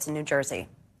those ports in New Jersey.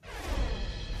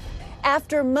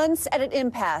 After months at an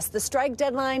impasse, the strike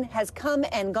deadline has come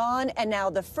and gone, and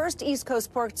now the first East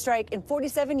Coast port strike in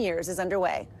 47 years is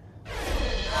underway.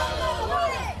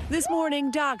 This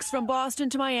morning, docks from Boston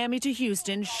to Miami to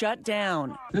Houston shut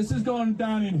down. This is going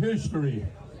down in history,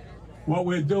 what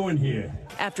we're doing here.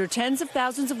 After tens of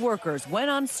thousands of workers went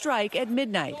on strike at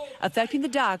midnight, affecting the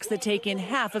docks that take in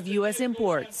half of U.S.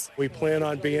 imports. We plan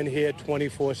on being here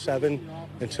 24/7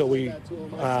 until we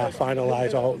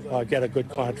finalize get a good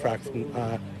contract from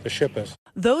the shippers.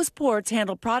 Those ports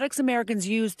handle products Americans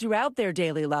use throughout their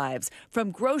daily lives,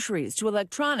 from groceries to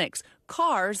electronics,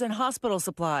 cars, and hospital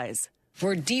supplies.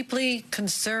 We're deeply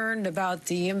concerned about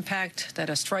the impact that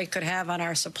a strike could have on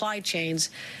our supply chains,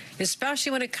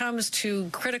 especially when it comes to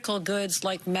critical goods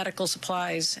like medical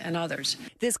supplies and others.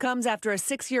 This comes after a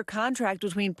 6-year contract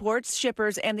between ports,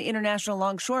 shippers, and the International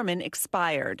Longshoremen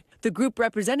expired. The group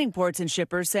representing ports and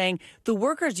shippers saying the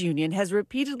workers' union has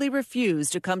repeatedly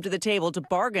refused to come to the table to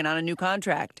bargain on a new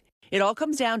contract. It all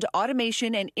comes down to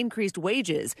automation and increased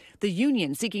wages, the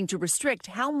union seeking to restrict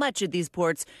how much of these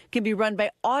ports can be run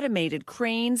by automated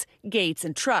cranes, gates,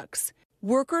 and trucks.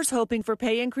 Workers hoping for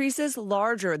pay increases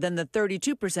larger than the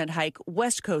 32% hike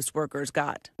West Coast workers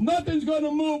got. Nothing's going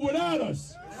to move without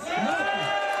us.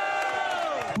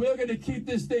 We're going to keep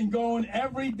this thing going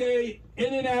every day,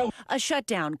 in and out. A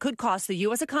shutdown could cost the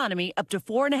U.S. economy up to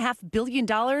 $4.5 billion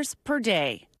per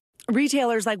day.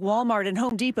 Retailers like Walmart and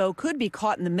Home Depot could be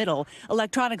caught in the middle.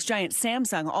 Electronics giant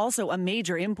Samsung, also a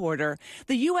major importer.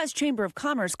 The U.S. Chamber of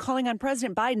Commerce calling on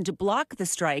President Biden to block the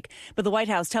strike, but the White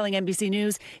House telling NBC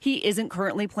News he isn't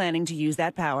currently planning to use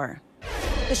that power.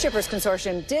 The Shippers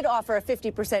Consortium did offer a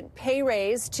 50% pay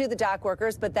raise to the dock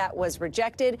workers, but that was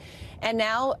rejected. And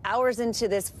now, hours into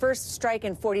this first strike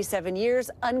in 47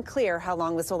 years, unclear how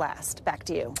long this will last. Back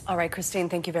to you. All right, Christine,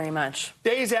 thank you very much.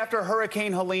 Days after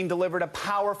Hurricane Helene delivered a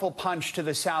powerful punch to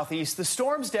the southeast, the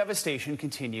storm's devastation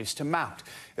continues to mount.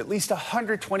 At least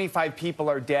 125 people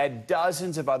are dead.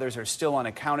 Dozens of others are still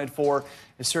unaccounted for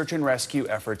as search and rescue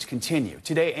efforts continue.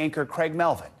 Today, anchor Craig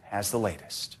Melvin has the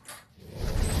latest.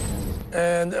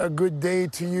 And a good day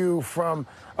to you from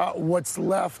what's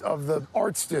left of the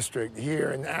Arts District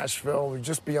here in Asheville. We're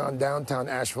just beyond downtown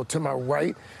Asheville. To my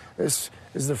right, this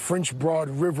is the French Broad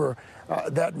River.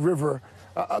 That river,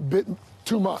 a bit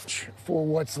too much for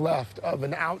what's left of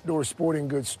an outdoor sporting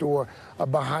goods store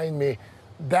behind me.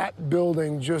 that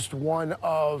building just one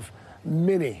of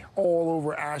many all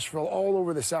over Asheville, all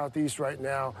over the Southeast right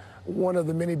now. One of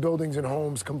the many buildings and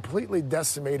homes completely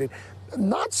decimated,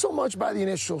 not so much by the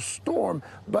initial storm,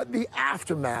 but the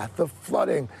aftermath, the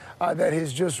flooding that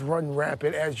has just run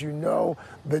rampant. As you know,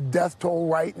 the death toll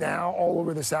right now all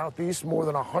over the Southeast, more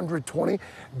than 120.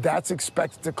 That's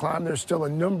expected to climb. There's still a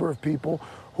number of people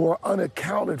who are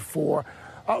unaccounted for.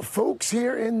 Folks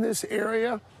here in this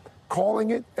area calling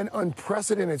it an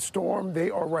unprecedented storm. They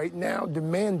are right now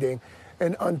demanding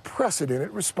an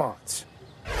unprecedented response.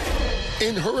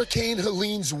 In Hurricane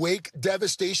Helene's wake,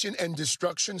 devastation and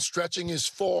destruction stretching as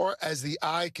far as the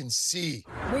eye can see.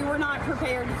 We were not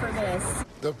prepared for this.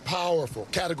 The powerful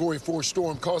Category 4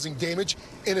 storm causing damage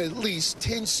in at least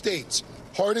 10 states.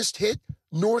 Hardest hit,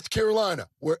 North Carolina,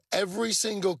 where every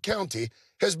single county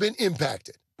has been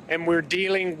impacted. And we're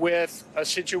dealing with a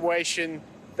situation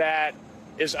that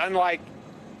is unlike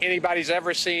anybody's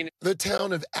ever seen. The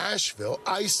town of Asheville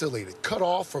isolated, cut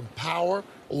off from power,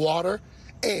 water,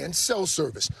 and cell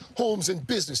service. Homes and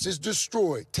businesses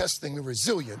destroyed, testing the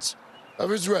resilience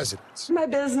of its residents. My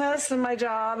business and my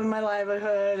job and my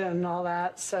livelihood and all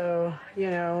that. So,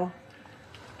 you know,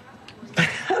 I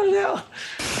don't know.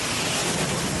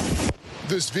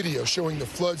 This video showing the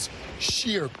flood's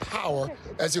sheer power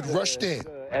as it rushed in.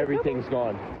 Everything's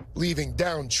gone. Leaving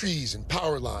down trees and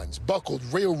power lines, buckled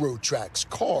railroad tracks,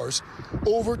 cars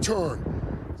overturned.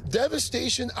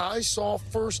 Devastation I saw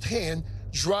firsthand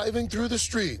driving through the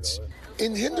streets.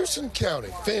 In Henderson County,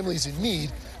 families in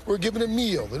need were given a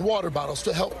meal and water bottles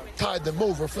to help tide them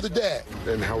over for the day.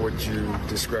 And how would you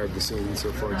describe the scene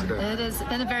so far today? It has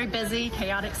been a very busy,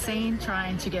 chaotic scene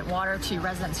trying to get water to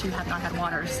residents who have not had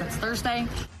water since Thursday.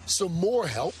 Some more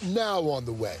help now on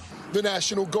the way. The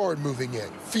National Guard moving in.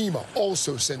 FEMA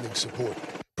also sending support.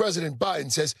 President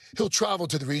Biden says he'll travel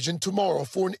to the region tomorrow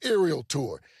for an aerial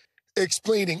tour,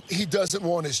 explaining he doesn't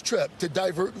want his trip to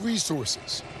divert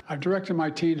resources. I've directed my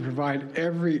team to provide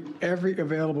every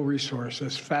available resource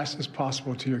as fast as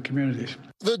possible to your communities.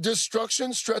 The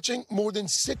destruction stretching more than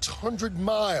 600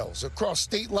 miles across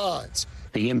state lines.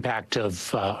 The impact of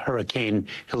Hurricane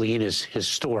Helene is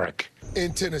historic.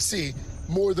 In Tennessee,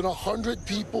 more than 100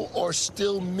 people are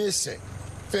still missing.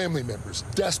 Family members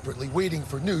desperately waiting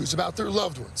for news about their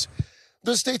loved ones.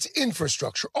 The state's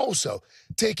infrastructure also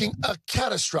taking a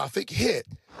catastrophic hit.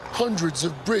 Hundreds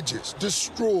of bridges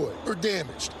destroyed or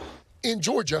damaged. In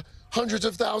Georgia, hundreds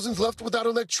of thousands left without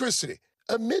electricity.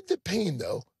 Amid the pain,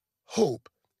 though, hope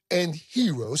and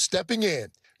heroes stepping in.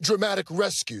 Dramatic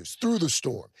rescues through the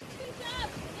storm.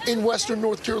 In western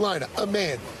North Carolina, a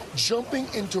man jumping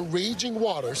into raging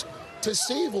waters to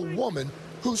save a woman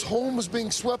whose home was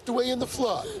being swept away in the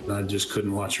flood. I just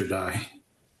couldn't watch her die.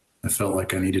 I felt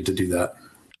like I needed to do that.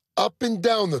 Up and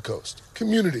down the coast,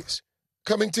 communities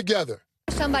coming together.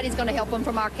 Somebody's going to help them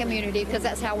from our community because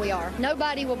that's how we are.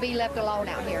 Nobody will be left alone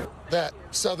out here. That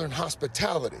Southern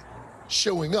hospitality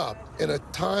showing up in a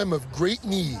time of great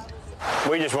need.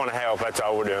 We just want to help. That's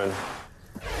all we're doing.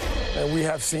 And we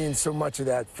have seen so much of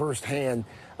that firsthand.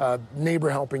 Neighbor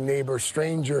helping neighbor,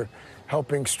 stranger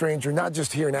helping stranger, not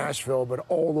just here in Asheville, but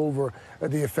all over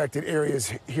the affected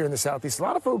areas here in the Southeast. A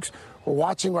lot of folks who are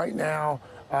watching right now,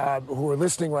 who are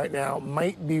listening right now,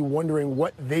 might be wondering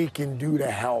what they can do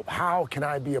to help. How can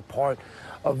I be a part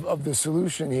of the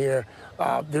solution here?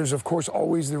 There's, of course,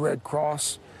 always the Red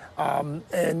Cross.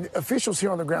 And officials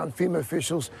here on the ground, FEMA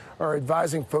officials, are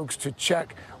advising folks to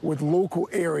check with local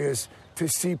areas to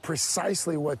see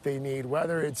precisely what they need,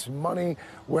 whether it's money,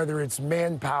 whether it's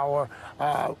manpower,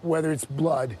 whether it's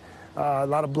blood. A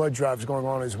lot of blood drives going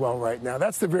on as well right now.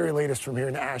 That's the very latest from here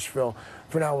in Asheville.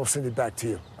 For now, we'll send it back to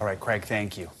you. All right, Craig,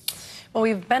 thank you. Well,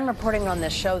 we've been reporting on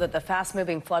this show that the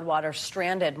fast-moving floodwaters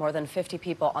stranded more than 50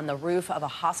 people on the roof of a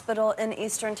hospital in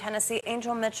eastern Tennessee.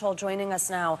 Angel Mitchell, joining us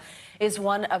now, is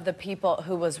one of the people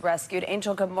who was rescued.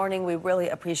 Angel, good morning. We really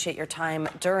appreciate your time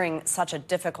during such a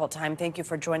difficult time. Thank you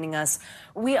for joining us.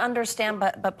 We understand,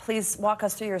 but please walk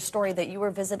us through your story that you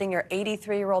were visiting your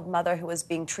 83-year-old mother who was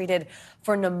being treated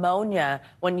for pneumonia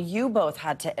when you both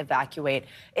had to evacuate.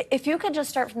 If you could just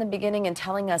start from the beginning and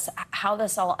telling us how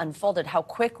this all unfolded, how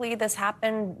quickly this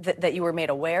happened, that you were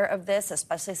made aware of this,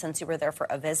 especially since you were there for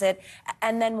a visit,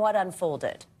 and then what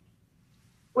unfolded?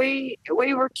 We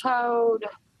were told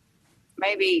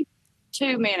maybe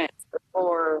 2 minutes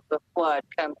before the flood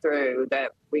come through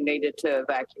that we needed to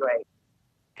evacuate.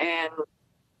 And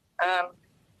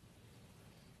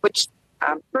which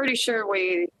I'm pretty sure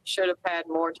we should have had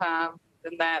more time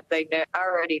than that. They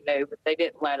already knew, but they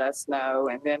didn't let us know.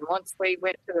 And then once we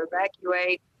went to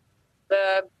evacuate,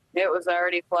 it was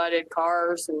already flooded.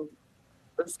 Cars and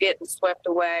was getting swept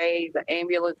away. The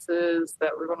ambulances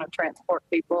that were going to transport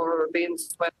people were being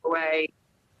swept away.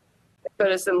 They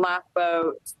put us in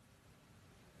lifeboats.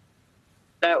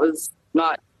 That was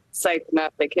not safe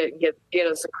enough. They couldn't get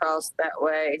us across that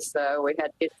way, so we had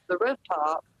to get to the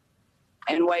rooftop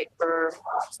and wait for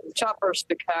some choppers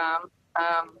to come.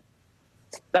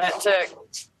 That took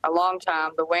a long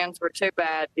time. The winds were too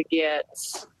bad to get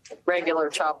regular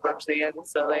choppers in,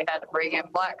 so they had to bring in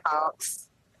Blackhawks.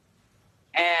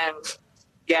 And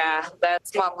yeah,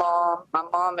 that's my mom. My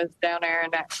mom is down there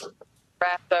in that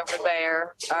raft over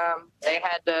there. They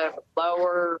had to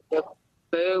lower the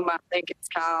boom, I think it's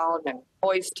called, and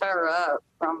hoist her up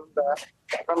from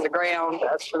the ground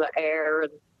up to the air.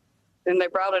 And then they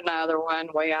brought another one.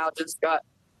 We all just got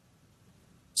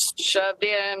shoved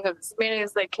in as many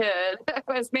as they could,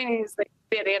 as many as they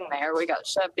fit in there. We got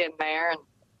shoved in there, and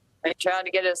they tried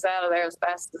to get us out of there as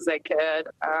fast as they could.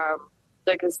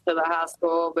 Took us to the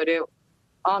hospital, but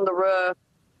on the roof,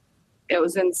 it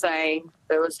was insane.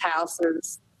 There was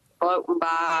houses floating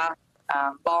by,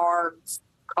 barns,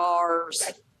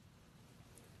 cars,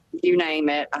 you name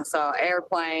it. I saw an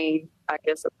airplane, I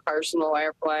guess a personal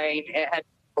airplane. It had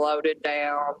floated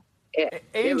down.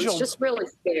 It was just really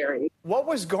scary. What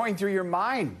was going through your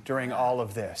mind during all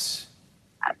of this?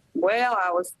 Well,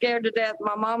 I was scared to death.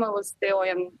 My mama was still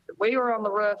in. We were on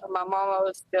the roof, and my mama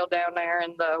was still down there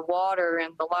in the water in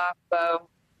the lifeboat.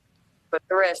 But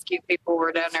the rescue people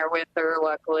were down there with her,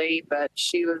 luckily. But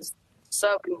she was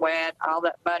soaking wet, all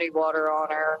that muddy water on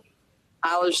her.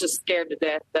 I was just scared to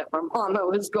death that my mama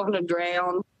was going to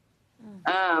drown.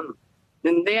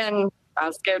 And then I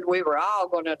was scared we were all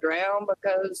going to drown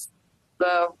because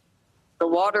the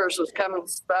waters was coming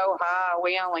so high.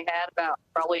 We only had about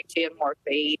probably 10 more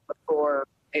feet before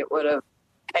it would have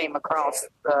came across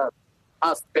the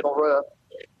hospital roof.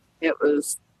 It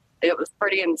was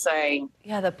pretty insane.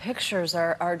 Yeah, the pictures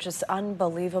are just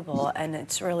unbelievable, and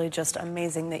it's really just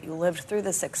amazing that you lived through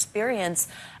this experience.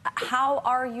 How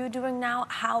are you doing now?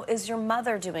 How is your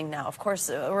mother doing now? Of course,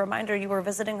 a reminder, you were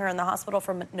visiting her in the hospital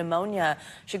for pneumonia.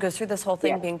 She goes through this whole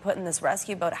thing being put in this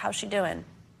rescue boat. How's she doing?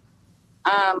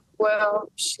 Well,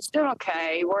 she's doing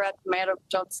okay. We're at the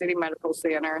Johnson City Medical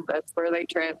Center. That's where they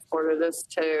transported us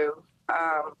to.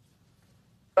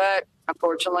 But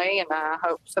unfortunately, and I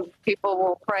hope some people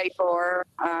will pray for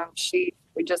her,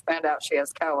 we just found out she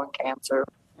has colon cancer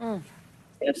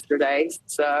yesterday.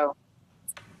 So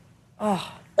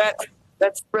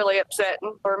that's really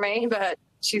upsetting for me, but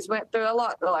she's went through a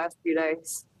lot the last few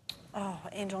days. Oh,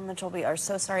 Angel Mitchell, we are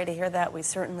so sorry to hear that. We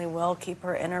certainly will keep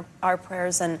her in our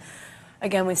prayers. And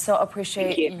again, we so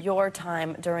appreciate your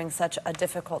time during such a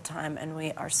difficult time, and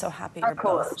we are so happy you're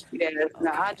both. Yes. Okay.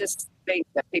 No, I just think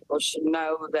that people should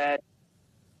know that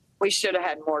we should have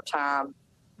had more time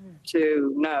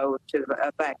to know to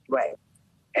evacuate.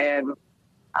 And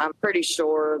I'm pretty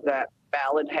sure that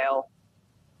Ballard Health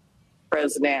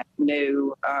president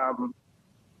knew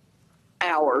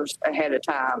hours ahead of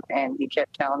time, and he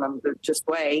kept telling them to just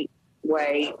wait,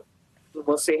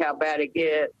 we'll see how bad it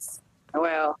gets.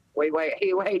 Well,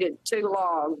 he waited too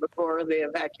long before the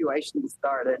evacuation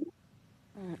started.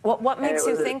 What makes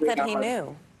you think that he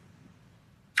knew?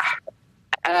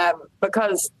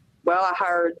 Because, well, I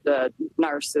heard the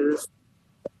nurses,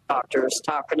 doctors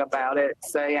talking about it,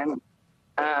 saying,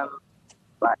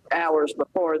 like hours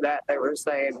before that, they were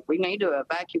saying, we need to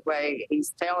evacuate.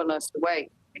 He's telling us to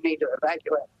wait. We need to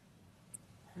evacuate.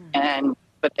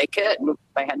 But they couldn't.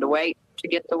 They had to wait to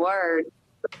get the word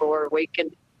before we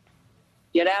could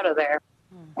get out of there.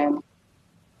 And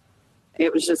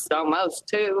it was just almost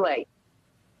too late.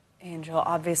 Angel,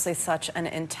 obviously such an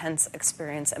intense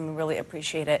experience, and we really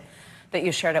appreciate it that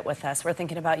you shared it with us. We're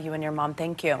thinking about you and your mom.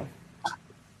 Thank you.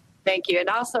 Thank you. And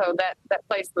also that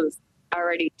place was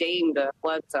already deemed a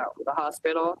flood zone, the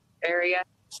hospital area,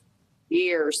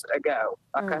 years ago,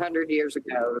 like 100 years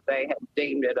ago. They had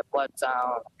deemed it a flood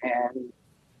zone, and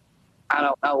I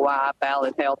don't know why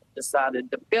Ballard Health decided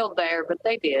to build there, but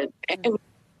they did. And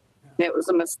it was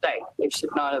a mistake. They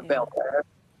should not have built there.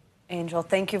 Angel,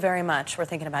 thank you very much. We're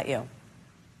thinking about you.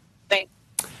 Thanks.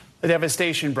 The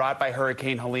devastation brought by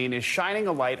Hurricane Helene is shining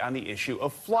a light on the issue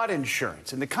of flood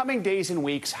insurance. In the coming days and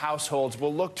weeks, households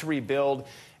will look to rebuild,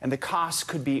 and the costs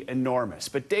could be enormous.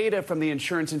 But data from the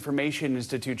Insurance Information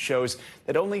Institute shows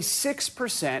that only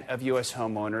 6% of U.S.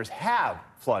 homeowners have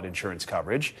flood insurance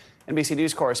coverage. NBC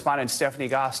News correspondent Stephanie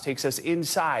Goss takes us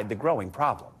inside the growing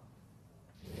problem.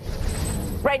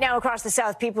 Right now across the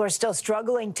South, people are still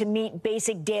struggling to meet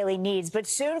basic daily needs. But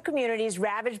soon communities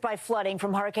ravaged by flooding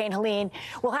from Hurricane Helene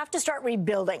will have to start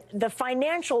rebuilding. The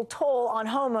financial toll on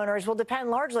homeowners will depend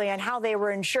largely on how they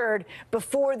were insured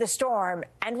before the storm.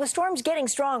 And with storms getting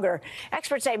stronger,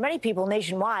 experts say many people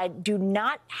nationwide do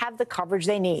not have the coverage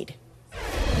they need.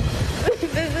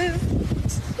 This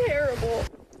is terrible.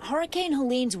 Hurricane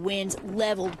Helene's winds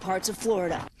leveled parts of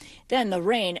Florida. Then the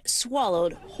rain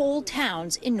swallowed whole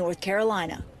towns in North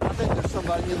Carolina. I think there's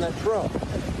somebody in that truck,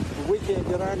 but we can't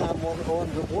get our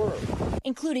 911 to work.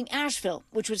 Including Asheville,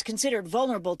 which was considered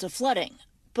vulnerable to flooding,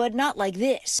 but not like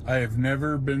this. I have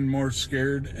never been more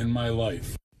scared in my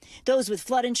life. Those with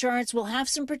flood insurance will have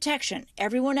some protection.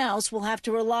 Everyone else will have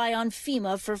to rely on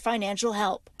FEMA for financial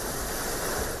help.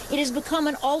 It has become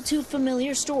an all too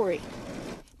familiar story.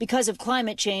 Because of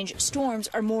climate change, storms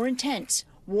are more intense.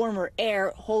 Warmer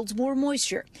air holds more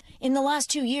moisture. In the last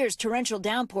 2 years, torrential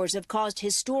downpours have caused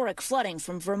historic flooding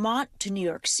from Vermont to New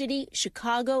York City,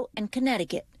 Chicago, and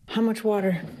Connecticut. How much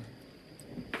water?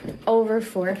 Over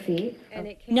 4 feet.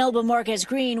 Nelba Marquez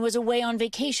Green was away on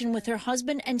vacation with her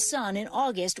husband and son in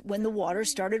August when the water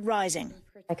started rising.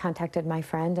 I contacted my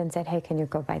friend and said, hey, can you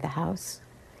go by the house?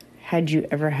 Had you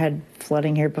ever had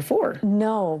flooding here before?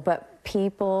 No, but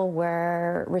people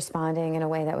were responding in a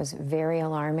way that was very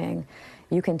alarming.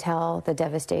 You can tell the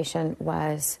devastation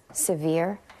was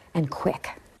severe and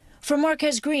quick. For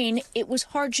Marquez Green, it was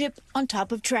hardship on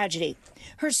top of tragedy.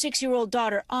 Her 6-year-old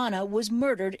daughter, Anna, was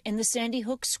murdered in the Sandy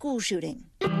Hook school shooting.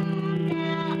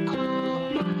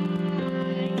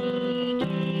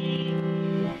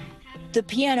 The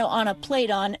piano Anna played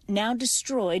on, now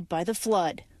destroyed by the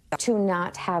flood. To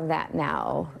not have that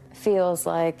now feels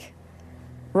like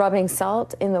rubbing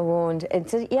salt in the wound.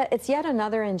 It's yet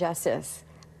another injustice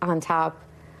on top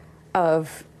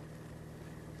of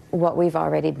what we've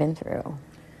already been through.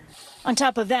 On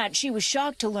top of that, she was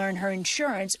shocked to learn her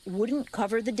insurance wouldn't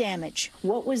cover the damage.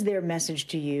 What was their message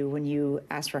to you when you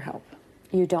asked for help?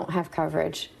 You don't have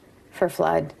coverage for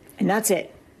flood. And that's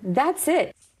it? That's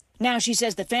it. Now she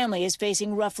says the family is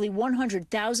facing roughly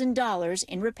 $100,000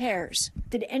 in repairs.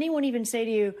 Did anyone even say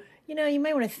to you, you know, you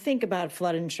might want to think about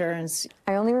flood insurance?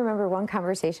 I only remember one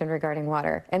conversation regarding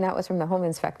water, and that was from the home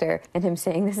inspector and him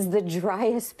saying, this is the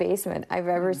driest basement I've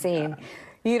ever seen.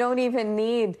 You don't even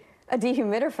need a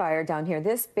dehumidifier down here.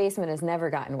 This basement has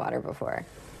never gotten water before.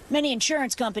 Many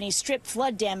insurance companies stripped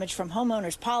flood damage from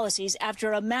homeowners' policies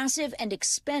after a massive and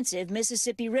expensive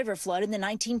Mississippi River flood in the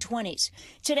 1920s.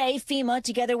 Today, FEMA,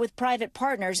 together with private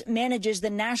partners, manages the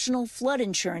National Flood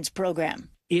Insurance Program.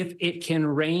 If it can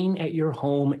rain at your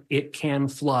home, it can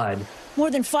flood. More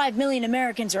than 5 million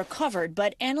Americans are covered,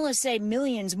 but analysts say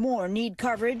millions more need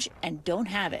coverage and don't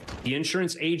have it. The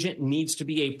insurance agent needs to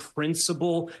be a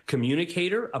principal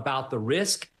communicator about the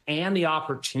risk and the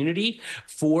opportunity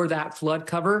for that flood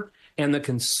cover, and the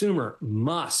consumer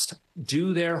must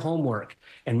do their homework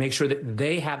and make sure that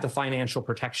they have the financial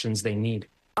protections they need.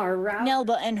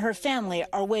 Nelba and her family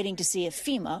are waiting to see if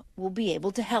FEMA will be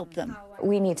able to help them.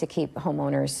 We need to keep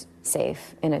homeowners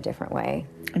safe in a different way.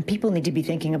 And people need to be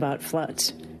thinking about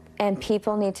floods. And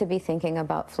people need to be thinking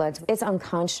about floods. It's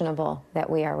unconscionable that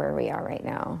we are where we are right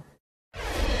now.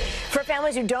 For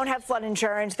families who don't have flood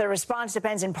insurance, the response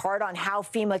depends in part on how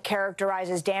FEMA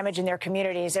characterizes damage in their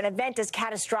communities. An event as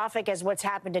catastrophic as what's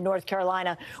happened in North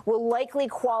Carolina will likely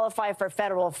qualify for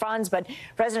federal funds, but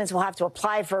residents will have to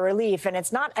apply for relief. And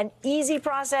it's not an easy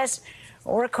process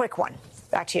or a quick one.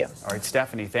 Back to you. All right,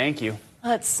 Stephanie, thank you.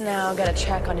 Let's now get a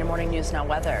check on your morning news now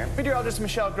weather. Meteorologist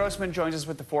Michelle Grossman joins us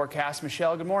with the forecast.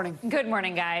 Michelle, good morning. Good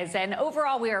morning, guys. And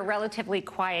overall, we are relatively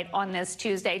quiet on this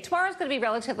Tuesday. Tomorrow's going to be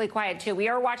relatively quiet, too. We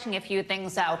are watching a few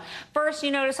things, though. First,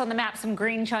 you notice on the map some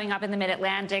green showing up in the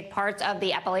mid-Atlantic, parts of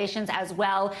the Appalachians as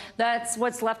well. That's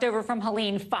what's left over from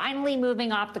Helene finally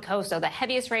moving off the coast. So the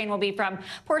heaviest rain will be from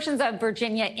portions of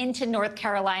Virginia into North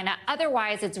Carolina.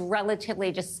 Otherwise, it's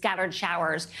relatively just scattered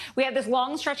showers. We have this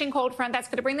long stretching cold front that's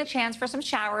going to bring the chance for some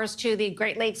showers to the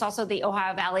Great Lakes, also the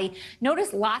Ohio Valley.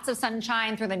 Notice lots of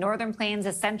sunshine through the northern plains,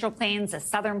 the central plains, the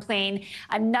southern plain.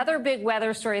 Another big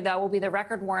weather story, though, will be the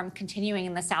record warm continuing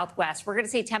in the southwest. We're going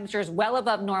to see temperatures well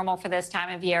above normal for this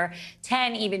time of year,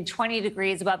 10, even 20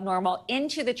 degrees above normal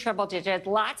into the triple digits.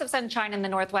 Lots of sunshine in the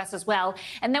northwest as well.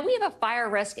 And then we have a fire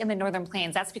risk in the northern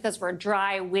plains. That's because we're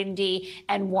dry, windy,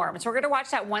 and warm. So we're going to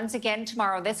watch that once again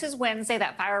tomorrow. This is Wednesday.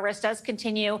 That fire risk does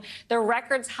continue. The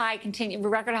record highs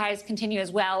continue continue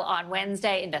as well on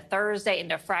Wednesday into Thursday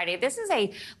into Friday. This is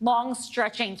a long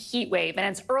stretching heat wave, and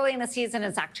it's early in the season.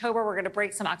 It's October. We're going to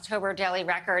break some October daily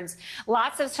records.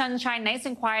 Lots of sunshine, nice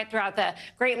and quiet throughout the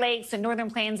Great Lakes and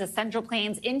Northern Plains, the Central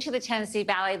Plains, into the Tennessee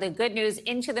Valley. The good news,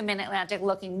 into the Mid-Atlantic,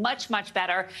 looking much, much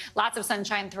better. Lots of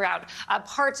sunshine throughout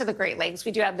parts of the Great Lakes.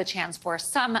 We do have the chance for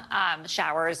some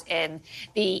showers in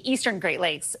the eastern Great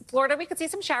Lakes. Florida, we could see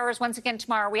some showers once again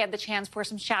tomorrow. We have the chance for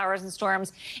some showers and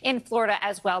storms in Florida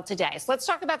as well today. So let's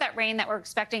talk about that rain that we're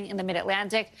expecting in the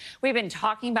Mid-Atlantic. We've been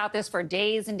talking about this for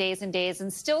days and days and days,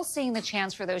 and still seeing the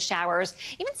chance for those showers,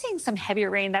 even seeing some heavier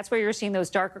rain. That's where you're seeing those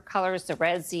darker colors, the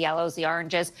reds, the yellows, the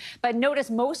oranges. But notice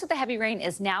most of the heavy rain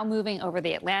is now moving over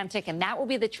the Atlantic, and that will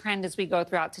be the trend as we go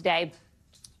throughout today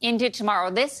into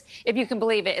tomorrow. This, if you can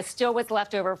believe it, is still what's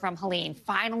left over from Helene,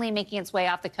 finally making its way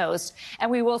off the coast. And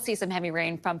we will see some heavy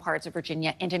rain from parts of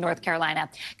Virginia into North Carolina.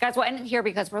 Guys, we'll end it here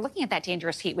because we're looking at that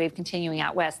dangerous heat wave continuing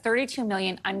out west. 32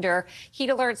 million under heat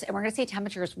alerts, and we're going to see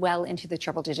temperatures well into the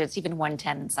triple digits, even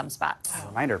 110 in some spots.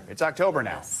 Reminder, it's October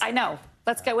now. I know.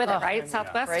 Let's go with it, right,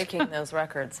 Southwest? Breaking those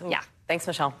records. Ooh. Yeah. Thanks,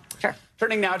 Michelle. Sure.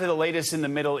 Turning now to the latest in the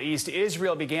Middle East,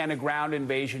 Israel began a ground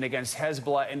invasion against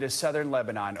Hezbollah into southern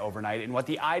Lebanon overnight in what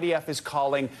the IDF is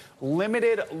calling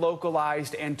limited,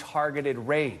 localized, and targeted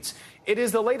raids. It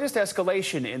is the latest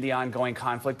escalation in the ongoing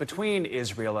conflict between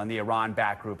Israel and the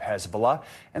Iran-backed group Hezbollah.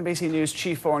 NBC News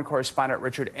chief foreign correspondent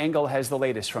Richard Engel has the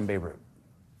latest from Beirut.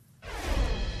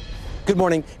 Good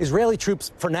morning. Israeli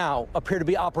troops, for now, appear to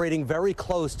be operating very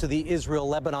close to the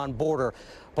Israel-Lebanon border,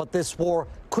 but this war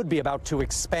could be about to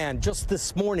expand. Just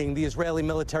this morning, the Israeli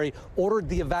military ordered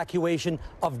the evacuation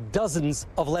of dozens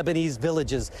of Lebanese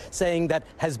villages, saying that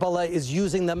Hezbollah is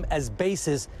using them as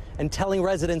bases and telling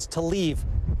residents to leave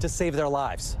to save their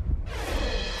lives.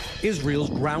 Israel's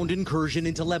ground incursion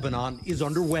into Lebanon is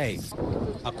underway.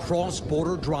 A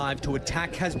cross-border drive to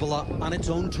attack Hezbollah on its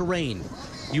own terrain.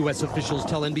 U.S. officials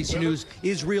tell NBC News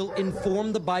Israel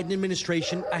informed the Biden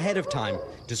administration ahead of time,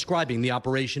 describing the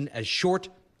operation as short,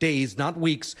 days, not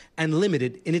weeks, and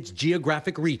limited in its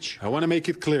geographic reach. I want to make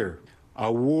it clear.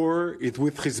 Our war is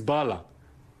with Hezbollah,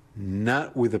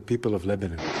 not with the people of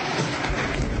Lebanon.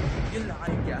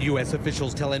 U.S.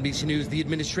 officials tell NBC News the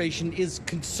administration is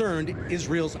concerned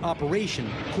Israel's operation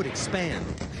could expand.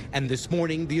 And this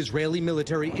morning, the Israeli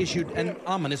military issued an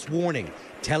ominous warning,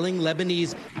 telling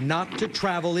Lebanese not to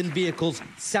travel in vehicles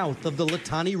south of the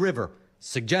Litani River,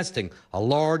 suggesting a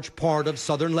large part of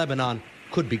southern Lebanon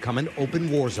could become an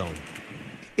open war zone.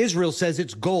 Israel says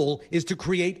its goal is to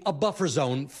create a buffer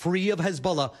zone free of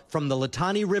Hezbollah from the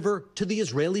Litani River to the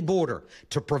Israeli border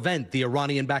to prevent the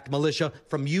Iranian-backed militia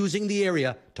from using the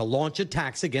area to launch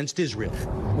attacks against Israel.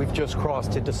 We've just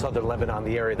crossed into southern Lebanon,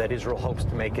 the area that Israel hopes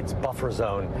to make its buffer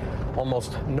zone.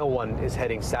 Almost no one is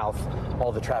heading south.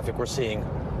 All the traffic we're seeing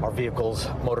are vehicles,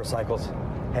 motorcycles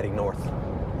heading north.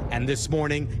 And this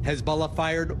morning, Hezbollah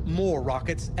fired more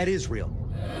rockets at Israel.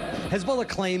 Hezbollah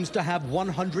claims to have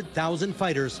 100,000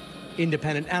 fighters.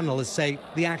 Independent analysts say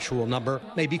the actual number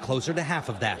may be closer to half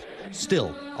of that.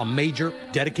 Still, a major,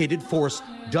 dedicated force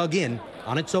dug in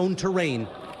on its own terrain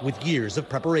with years of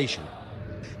preparation.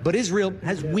 But Israel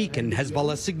has weakened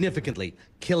Hezbollah significantly,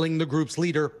 killing the group's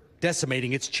leader,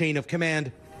 decimating its chain of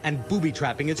command, and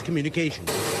booby-trapping its communications.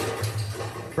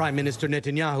 Prime Minister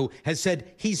Netanyahu has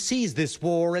said he sees this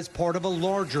war as part of a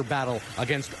larger battle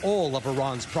against all of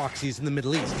Iran's proxies in the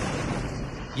Middle East.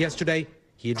 Yesterday,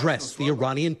 he addressed the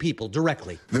Iranian people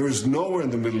directly. There is nowhere in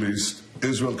the Middle East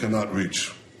Israel cannot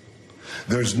reach.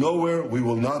 There's nowhere we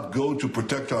will not go to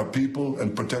protect our people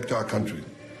and protect our country.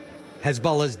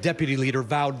 Hezbollah's deputy leader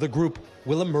vowed the group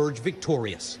will emerge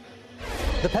victorious.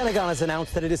 The Pentagon has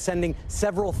announced that it is sending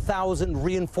several thousand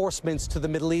reinforcements to the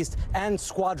Middle East and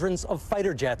squadrons of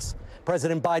fighter jets.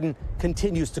 President Biden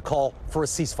continues to call for a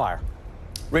ceasefire.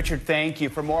 Richard, thank you.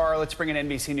 For more, let's bring in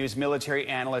NBC News military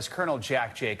analyst Colonel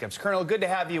Jack Jacobs. Colonel, good to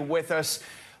have you with us.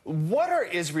 What are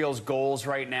Israel's goals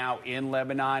right now in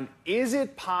Lebanon? Is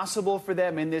it possible for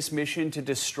them in this mission to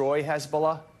destroy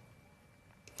Hezbollah?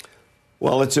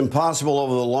 Well, it's impossible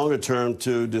over the longer term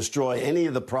to destroy any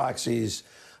of the proxies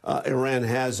Iran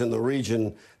has in the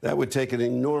region. That would take an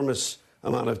enormous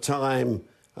amount of time,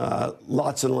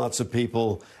 lots and lots of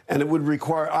people, and it would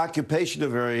require occupation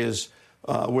of areas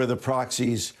where the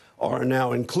proxies are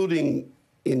now, including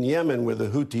in Yemen where the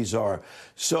Houthis are.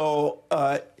 So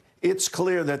it's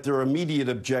clear that their immediate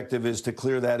objective is to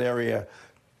clear that area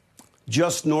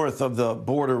just north of the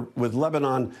border with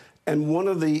Lebanon. And one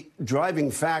of the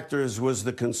driving factors was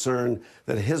the concern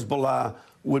that Hezbollah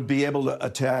would be able to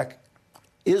attack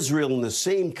Israel in the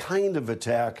same kind of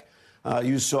attack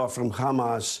you saw from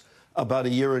Hamas about a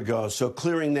year ago. So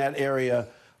clearing that area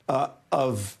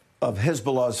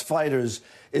Hezbollah's fighters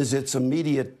is its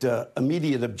immediate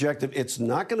objective. It's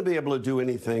not going to be able to do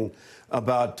anything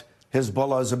about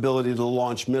Hezbollah's ability to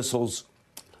launch missiles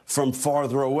from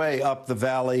farther away up the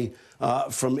valley,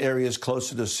 from areas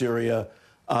closer to Syria.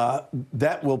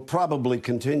 That will probably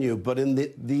continue. But in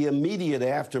the immediate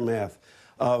aftermath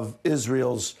of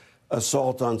Israel's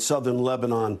assault on southern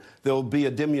Lebanon, there will be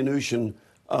a diminution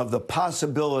of the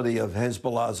possibility of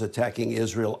Hezbollah's attacking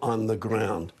Israel on the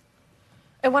ground.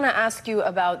 I want to ask you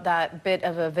about that bit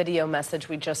of a video message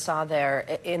we just saw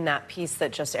there in that piece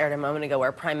that just aired a moment ago,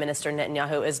 where Prime Minister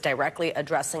Netanyahu is directly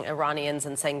addressing Iranians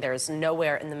and saying there's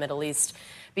nowhere in the Middle East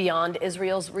beyond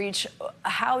Israel's reach.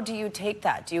 How do you take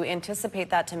that? Do you anticipate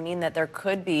that to mean that there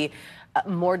could be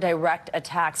more direct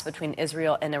attacks between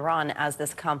Israel and Iran as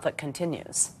this conflict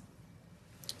continues?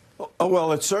 Oh,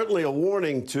 well, it's certainly a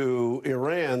warning to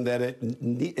Iran that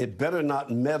it better not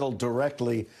meddle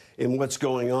directly in what's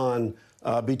going on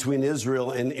between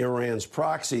Israel and Iran's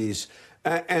proxies.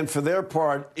 And for their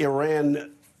part,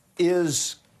 Iran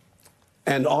is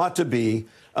and ought to be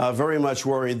very much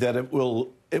worried that it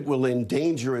will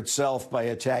endanger itself by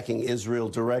attacking Israel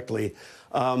directly.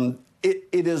 It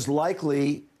is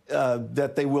likely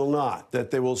that they will not,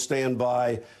 that they will stand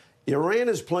by. Iran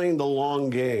is playing the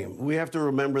long game. We have to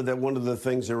remember that one of the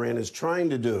things Iran is trying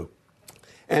to do,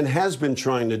 and has been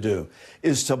trying to do,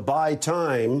 is to buy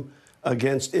time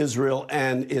against Israel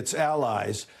and its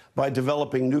allies by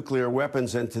developing nuclear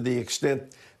weapons. And to the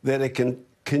extent that it can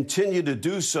continue to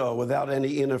do so without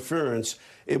any interference,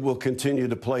 it will continue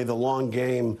to play the long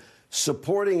game,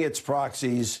 supporting its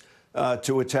proxies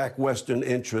to attack Western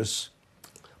interests,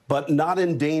 but not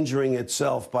endangering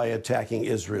itself by attacking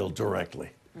Israel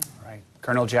directly. All right.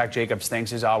 Colonel Jack Jacobs,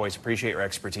 thanks as always. Appreciate your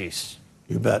expertise.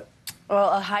 You bet.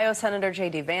 Well, Ohio Senator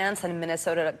J.D. Vance and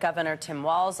Minnesota Governor Tim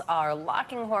Walz are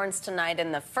locking horns tonight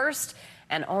in the first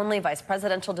and only vice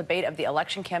presidential debate of the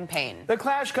election campaign. The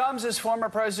clash comes as former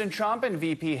President Trump and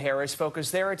VP Harris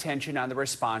focus their attention on the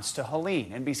response to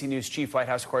Helene. NBC News Chief White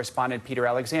House correspondent Peter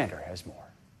Alexander has more.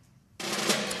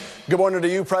 Good morning to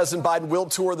you. President Biden will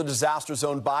tour the disaster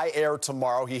zone by air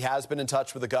tomorrow. He has been in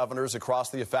touch with the governors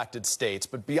across the affected states.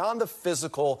 But beyond the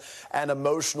physical and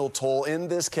emotional toll in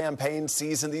this campaign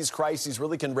season, these crises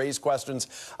really can raise questions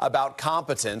about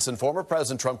competence. And former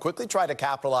President Trump quickly tried to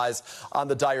capitalize on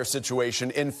the dire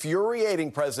situation,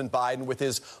 infuriating President Biden with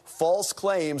his false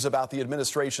claims about the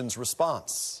administration's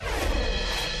response.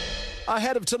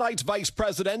 Ahead of tonight's vice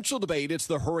presidential debate, it's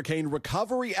the hurricane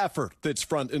recovery effort that's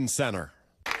front and center.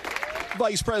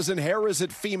 Vice President Harris at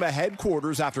FEMA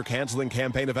headquarters after canceling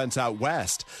campaign events out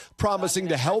west, promising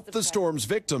to help the storm's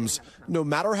victims no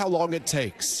matter how long it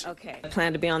takes. Okay. I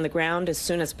plan to be on the ground as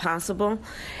soon as possible,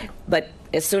 but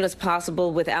as soon as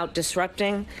possible without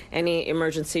disrupting any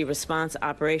emergency response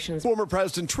operations. Former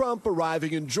President Trump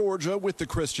arriving in Georgia with the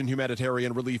Christian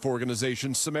humanitarian relief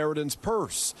organization Samaritan's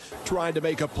Purse, trying to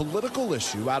make a political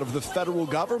issue out of the federal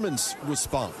government's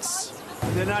response.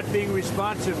 They're not being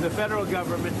responsive. The federal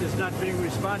government is not being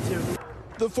responsive.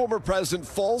 The former president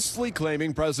falsely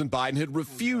claiming President Biden had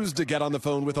refused to get on the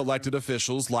phone with elected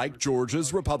officials like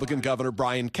Georgia's Republican Governor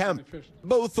Brian Kemp.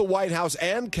 Both the White House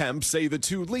and Kemp say the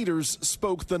two leaders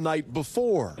spoke the night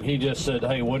before. He just said,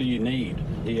 hey, what do you need?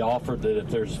 He offered that if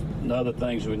there's other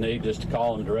things we need, just to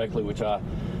call him directly, which I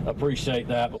appreciate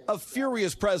that. A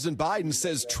furious President Biden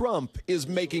says Trump is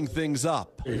making things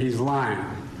up. He's lying,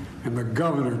 and the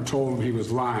governor told him he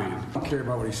was lying. I don't care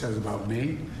about what he says about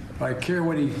me. I care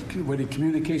what he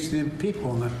communicates to the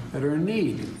people that are in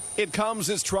need. It comes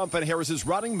as Trump and Harris's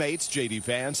running mates, J.D.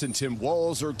 Vance and Tim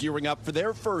Walz, are gearing up for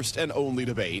their first and only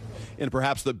debate in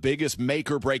perhaps the biggest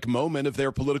make-or-break moment of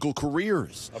their political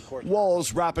careers.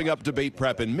 Walz wrapping up debate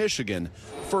prep in Michigan,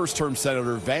 first-term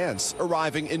Senator Vance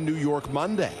arriving in New York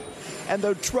Monday. And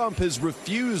though Trump has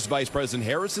refused Vice President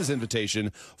Harris's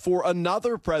invitation for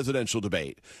another presidential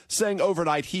debate, saying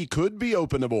overnight he could be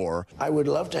open to more. I would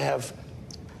love to have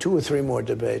 2 or 3 more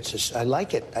debates. I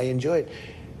like it. I enjoy it.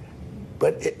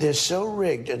 But they're so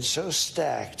rigged and so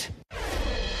stacked.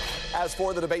 As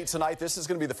for the debate tonight, this is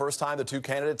going to be the first time the two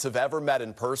candidates have ever met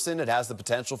in person. It has the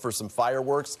potential for some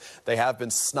fireworks. They have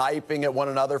been sniping at one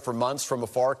another for months from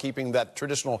afar, keeping that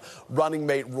traditional running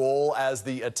mate role as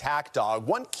the attack dog.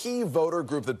 One key voter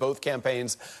group that both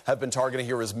campaigns have been targeting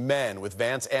here is men, with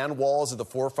Vance and Walz at the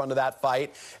forefront of that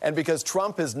fight. And because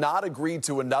Trump has not agreed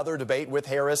to another debate with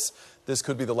Harris, this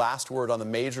could be the last word on the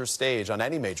major stage, on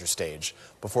any major stage,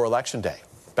 before Election Day.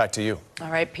 Back to you.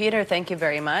 All right, Peter, thank you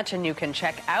very much. And you can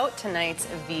check out tonight's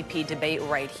VP debate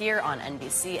right here on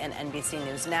NBC and NBC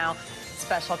News Now.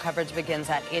 Special coverage begins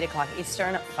at 8 o'clock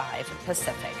Eastern, 5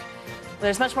 Pacific.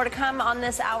 There's much more to come on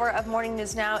this hour of Morning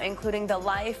News Now, including the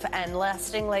life and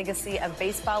lasting legacy of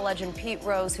baseball legend Pete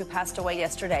Rose, who passed away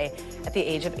yesterday at the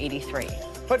age of 83.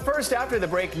 But first, after the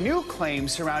break, new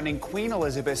claims surrounding Queen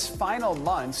Elizabeth's final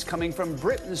months coming from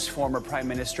Britain's former Prime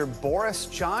Minister Boris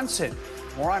Johnson.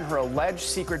 More on her alleged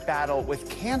secret battle with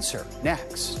cancer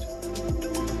next.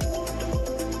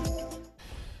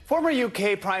 Former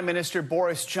UK Prime Minister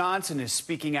Boris Johnson is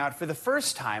speaking out for the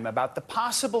first time about the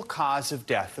possible cause of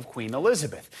death of Queen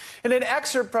Elizabeth. In an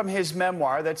excerpt from his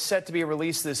memoir that's set to be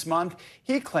released this month,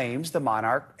 he claims the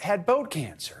monarch had bone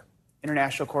cancer.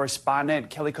 International correspondent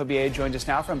Kelly Cobier joins us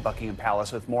now from Buckingham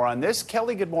Palace with more on this.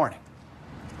 Kelly, good morning.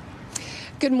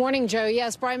 Good morning, Joe.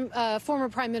 Yes, former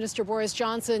Prime Minister Boris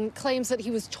Johnson claims that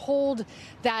he was told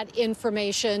that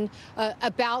information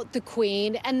about the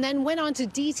Queen and then went on to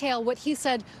detail what he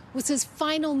said was his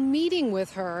final meeting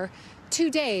with her 2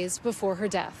 days before her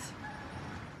death.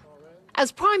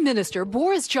 As Prime Minister,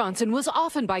 Boris Johnson was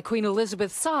often by Queen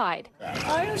Elizabeth's side.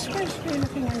 Are you supposed to be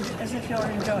looking as if you're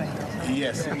enjoying it?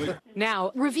 Yes.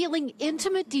 Now, revealing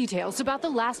intimate details about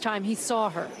the last time he saw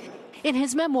her. In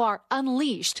his memoir,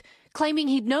 Unleashed, claiming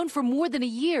he'd known for more than a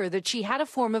year that she had a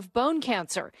form of bone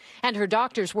cancer, and her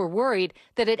doctors were worried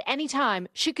that at any time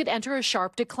she could enter a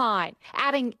sharp decline.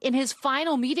 Adding, in his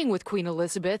final meeting with Queen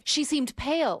Elizabeth, she seemed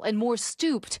pale and more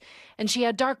stooped, and she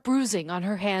had dark bruising on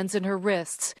her hands and her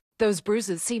wrists. Those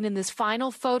bruises seen in this final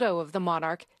photo of the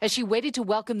monarch as she waited to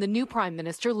welcome the new Prime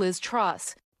Minister, Liz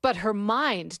Truss. But her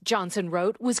mind, Johnson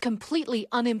wrote, was completely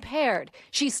unimpaired.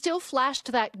 She still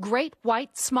flashed that great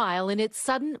white smile in its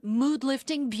sudden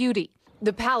mood-lifting beauty.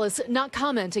 The palace not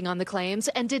commenting on the claims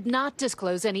and did not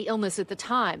disclose any illness at the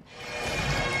time.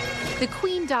 The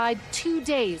Queen died 2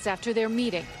 days after their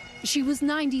meeting. She was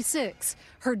 96,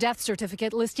 her death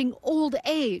certificate listing old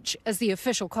age as the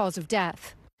official cause of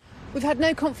death. We've had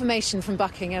no confirmation from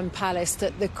Buckingham Palace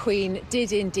that the Queen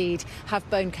did indeed have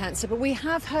bone cancer, but we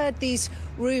have heard these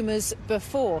rumours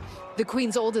before. The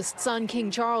Queen's oldest son,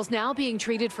 King Charles, now being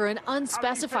treated for an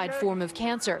unspecified form of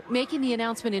cancer, making the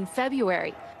announcement in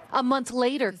February. A month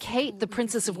later, Kate, the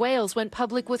Princess of Wales, went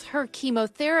public with her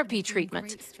chemotherapy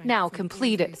treatment, now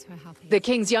completed. The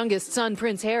King's youngest son,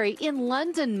 Prince Harry, in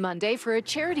London Monday for a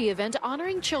charity event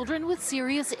honouring children with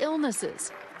serious illnesses.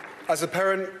 As a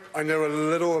parent, I know a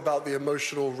little about the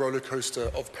emotional roller coaster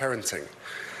of parenting.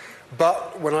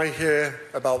 But when I hear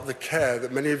about the care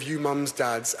that many of you mums,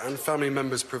 dads, and family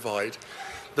members provide,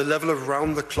 the level of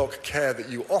round-the-clock care that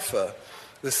you offer,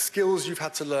 the skills you've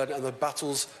had to learn, and the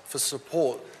battles for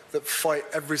support that you fight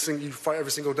every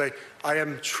single day, I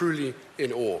am truly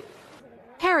in awe.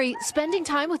 Harry spending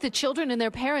time with the children and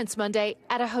their parents Monday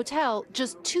at a hotel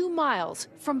just 2 miles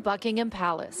from Buckingham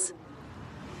Palace.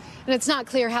 And it's not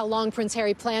clear how long Prince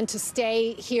Harry planned to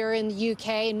stay here in the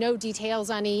UK. No details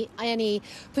on any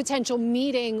potential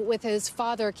meeting with his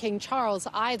father, King Charles,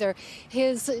 either.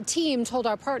 His team told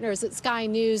our partners at Sky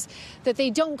News that they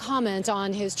don't comment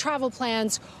on his travel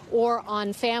plans or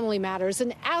on family matters.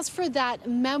 And as for that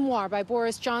memoir by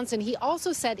Boris Johnson, he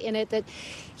also said in it that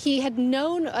he had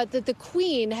known that the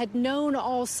Queen had known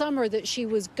all summer that she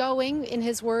was going, in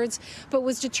his words, but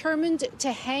was determined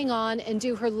to hang on and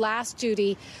do her last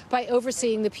duty by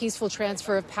overseeing the peaceful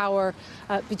transfer of power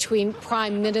between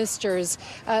prime ministers.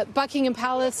 Buckingham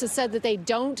Palace has said that they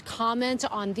don't comment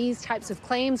on these types of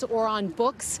claims or on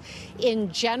books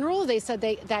in general. They said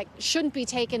that shouldn't be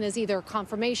taken as either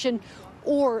confirmation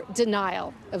or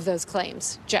denial of those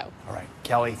claims. Joe. All right,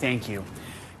 Kelly, thank you.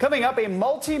 Coming up, a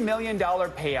multi-million-dollar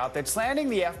payout that's landing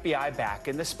the FBI back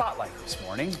in the spotlight this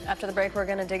morning. After the break, we're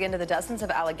going to dig into the dozens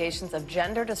of allegations of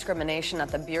gender discrimination at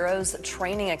the Bureau's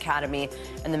training academy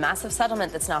and the massive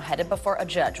settlement that's now headed before a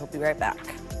judge. We'll be right back.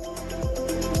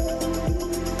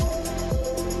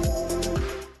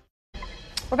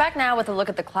 We're back now with a look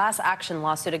at the class action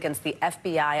lawsuit against the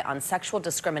FBI on sexual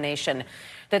discrimination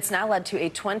that's now led to a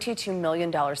 $22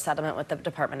 million settlement with the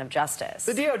Department of Justice.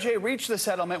 The DOJ reached the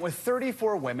settlement with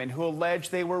 34 women who allege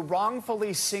they were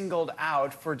wrongfully singled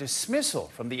out for dismissal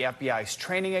from the FBI's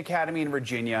training academy in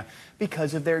Virginia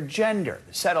because of their gender.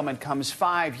 The settlement comes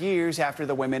 5 years after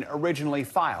the women originally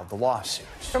filed the lawsuit.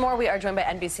 For more, we are joined by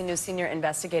NBC News senior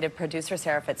investigative producer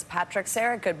Sarah Fitzpatrick.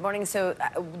 Sarah, good morning. So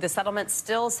the settlement's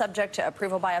still subject to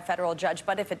approval by a federal judge,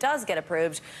 but if it does get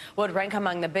approved, would rank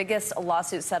among the biggest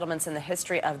lawsuit settlements in the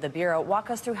history of the Bureau.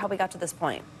 Walk us through how we got to this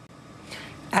point.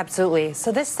 Absolutely.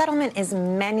 So this settlement is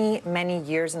many, many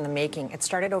years in the making. It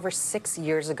started over 6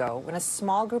 years ago when a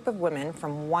small group of women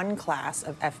from one class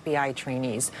of FBI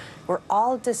trainees were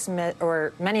all dismissed,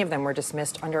 or many of them were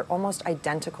dismissed under almost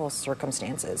identical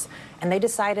circumstances. And they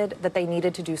decided that they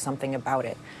needed to do something about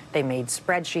it. They made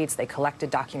spreadsheets, they collected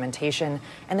documentation,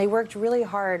 and they worked really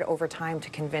hard over time to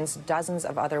convince dozens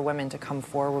of other women to come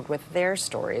forward with their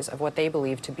stories of what they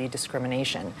believed to be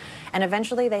discrimination. And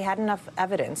eventually they had enough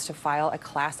evidence to file a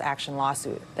class action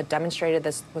lawsuit that demonstrated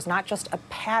this was not just a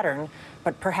pattern,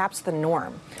 but perhaps the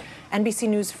norm. NBC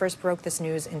News first broke this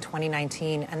news in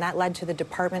 2019, and that led to the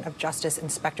Department of Justice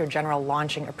Inspector General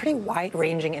launching a pretty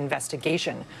wide-ranging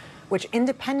investigation, which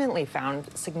independently found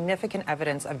significant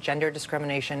evidence of gender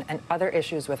discrimination and other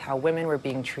issues with how women were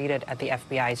being treated at the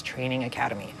FBI's training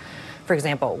academy. For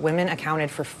example, women accounted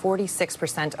for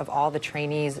 46% of all the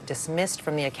trainees dismissed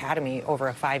from the academy over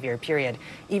a 5-year period,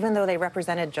 even though they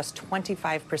represented just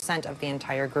 25% of the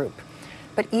entire group.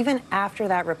 But even after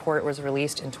that report was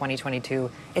released in 2022,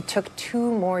 it took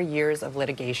 2 more years of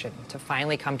litigation to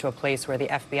finally come to a place where the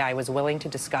FBI was willing to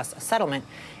discuss a settlement,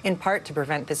 in part to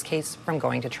prevent this case from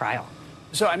going to trial.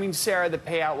 So, I mean, Sarah, the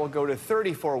payout will go to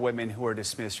 34 women who are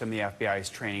dismissed from the FBI's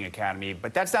training academy,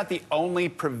 but that's not the only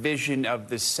provision of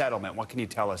this settlement. What can you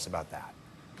tell us about that?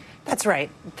 That's right.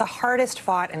 The hardest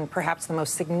fought and perhaps the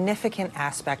most significant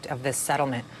aspect of this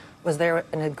settlement was there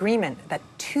an agreement that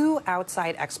 2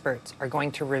 outside experts are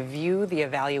going to review the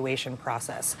evaluation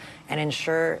process and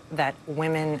ensure that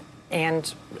women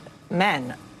and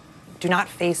men do not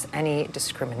face any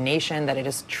discrimination, that it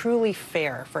is truly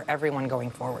fair for everyone going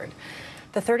forward.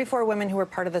 The 34 women who were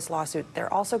part of this lawsuit,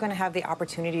 they're also going to have the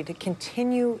opportunity to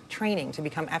continue training to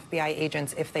become FBI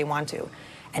agents if they want to.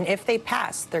 And if they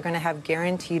pass, they're going to have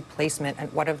guaranteed placement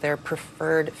at one of their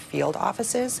preferred field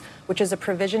offices, which is a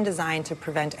provision designed to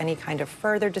prevent any kind of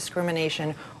further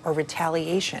discrimination or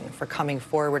retaliation for coming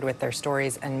forward with their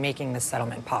stories and making this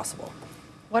settlement possible.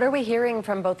 What are we hearing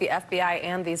from both the FBI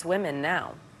and these women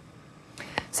now?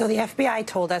 So the FBI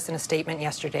told us in a statement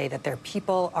yesterday that their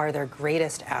people are their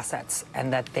greatest assets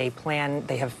and that they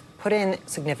have put in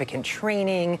significant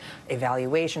training,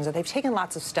 evaluations, and they've taken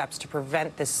lots of steps to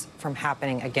prevent this from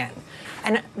happening again.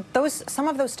 And some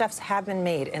of those steps have been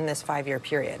made in this 5-year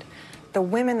period. The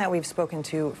women that we've spoken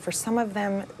to, for some of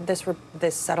them,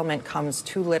 this settlement comes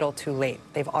too little too late.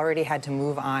 They've already had to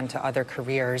move on to other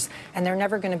careers, and they're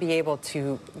never going to be able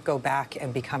to go back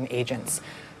and become agents.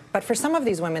 But for some of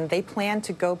these women, they plan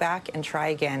to go back and try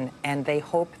again, and they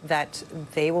hope that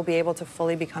they will be able to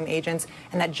fully become agents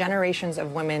and that generations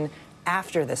of women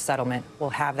after this settlement will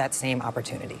have that same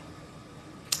opportunity.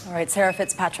 All right, Sarah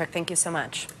Fitzpatrick, thank you so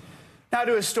much. Now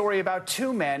to a story about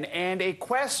 2 men and a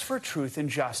quest for truth and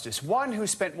justice. One who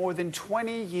spent more than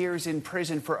 20 years in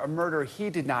prison for a murder he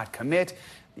did not commit.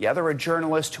 The other, a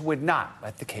journalist who would not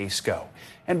let the case go.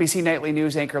 NBC Nightly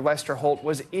News anchor Lester Holt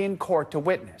was in court to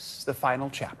witness the final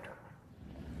chapter.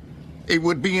 It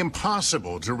would be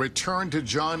impossible to return to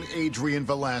John Adrian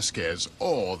Velasquez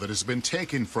all that has been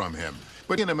taken from him.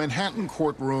 But in a Manhattan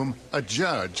courtroom, a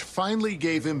judge finally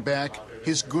gave him back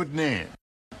his good name.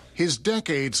 His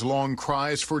decades-long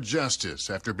cries for justice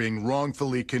after being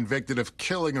wrongfully convicted of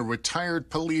killing a retired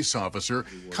police officer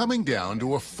coming down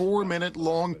to a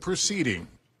 4-minute-long proceeding.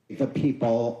 The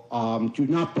people do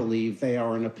not believe they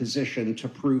are in a position to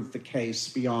prove the case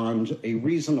beyond a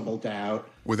reasonable doubt.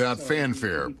 Without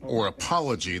fanfare or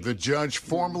apology, the judge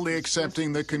formally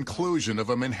accepting the conclusion of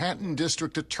a Manhattan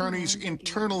district attorney's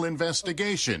internal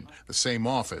investigation, the same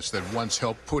office that once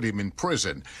helped put him in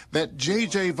prison, that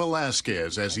J.J.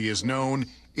 Velasquez, as he is known,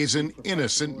 is an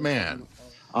innocent man.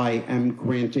 I am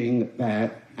granting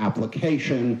that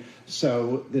application,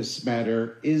 so this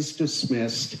matter is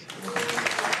dismissed.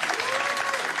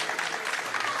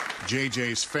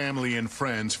 JJ's family and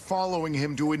friends following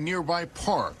him to a nearby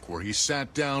park where he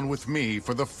sat down with me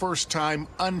for the first time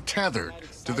untethered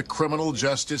to the criminal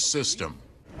justice system.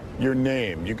 Your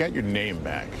name, you got your name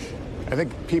back. I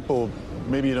think people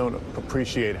maybe don't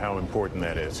appreciate how important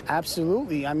that is.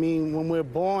 Absolutely. I mean, when we're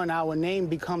born, our name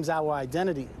becomes our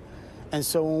identity. And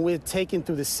so when we're taken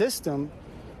through the system,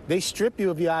 they strip you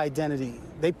of your identity.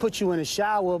 They put you in a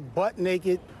shower, butt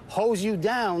naked, hose you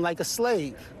down like a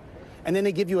slave. And then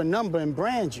they give you a number and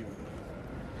brand you.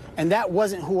 And that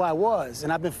wasn't who I was.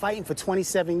 And I've been fighting for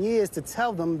 27 years to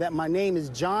tell them that my name is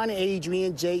John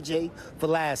Adrian J.J.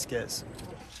 Velasquez.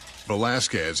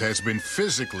 Velasquez has been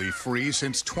physically free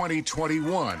since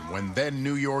 2021, when then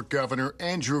New York Governor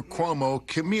Andrew Cuomo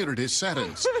commuted his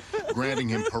sentence, granting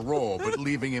him parole but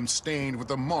leaving him stained with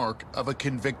the mark of a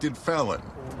convicted felon.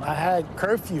 I had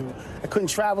curfew. I couldn't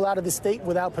travel out of the state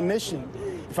without permission.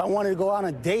 If I wanted to go on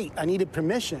a date, I needed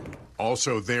permission.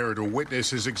 Also there to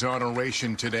witness his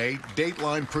exoneration today,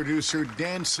 Dateline producer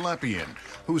Dan Slepian,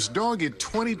 whose dogged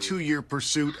 22-year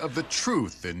pursuit of the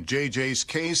truth in JJ's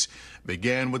case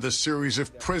began with a series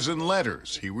of prison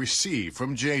letters he received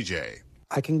from JJ.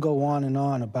 I can go on and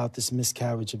on about this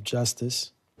miscarriage of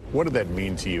justice. What did that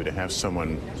mean to you to have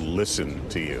someone listen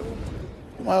to you?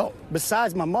 Well,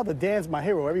 besides my mother, Dan's my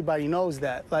hero. Everybody knows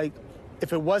that. Like,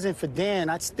 if it wasn't for Dan,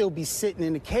 I'd still be sitting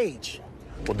in the cage.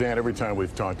 Well, Dan, every time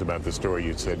we've talked about the story,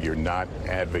 you said you're not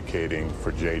advocating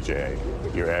for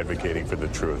JJ. You're advocating for the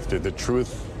truth. Did the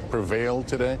truth prevail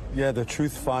today? Yeah, the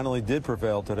truth finally did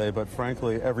prevail today, but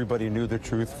frankly, everybody knew the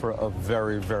truth for a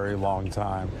very, very long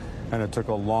time. And it took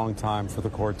a long time for the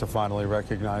court to finally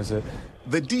recognize it.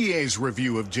 The DA's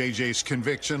review of JJ's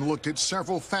conviction looked at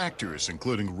several factors,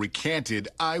 including recanted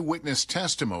eyewitness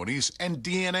testimonies and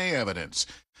DNA evidence.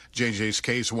 JJ's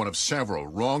case, one of several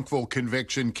wrongful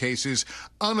conviction cases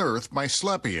unearthed by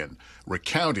Slepian,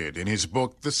 recounted in his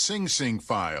book, The Sing Sing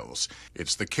Files.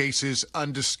 It's the cases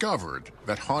undiscovered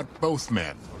that haunt both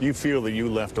men. You feel that you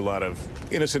left a lot of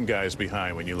innocent guys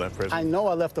behind when you left prison? I know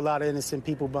I left a lot of innocent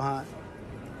people behind.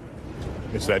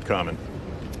 It's that common?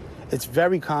 It's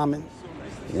very common.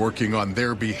 Working on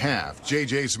their behalf,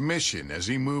 JJ's mission as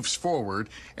he moves forward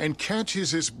and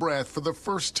catches his breath for the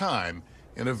first time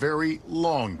in a very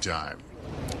long time.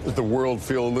 Does the world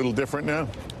feel a little different now?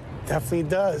 Definitely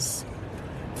does.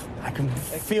 I can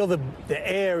feel the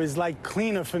air is like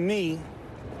cleaner for me,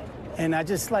 and I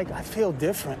feel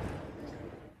different.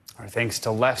 Our thanks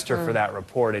to Lester for that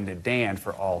report and to Dan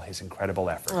for all his incredible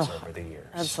efforts over the years.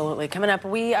 Absolutely. Coming up,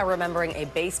 we are remembering a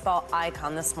baseball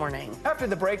icon this morning. After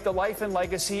the break, the life and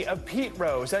legacy of Pete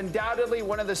Rose, undoubtedly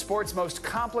one of the sport's most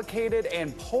complicated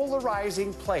and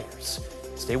polarizing players.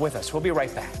 Stay with us. We'll be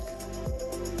right back.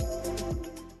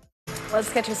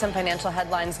 Let's get you some financial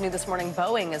headlines. New this morning,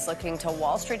 Boeing is looking to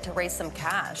Wall Street to raise some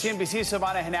cash. CNBC's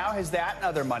Savannah Henao has that and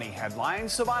other money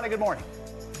headlines. Savannah, good morning.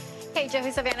 Hey,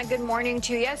 Jeffy, Savannah, good morning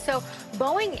to you. So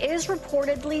Boeing is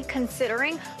reportedly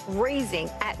considering raising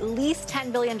at least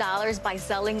 $10 billion by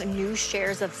selling new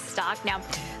shares of stock. Now,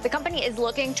 the company is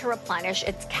looking to replenish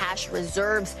its cash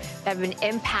reserves that have been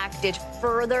impacted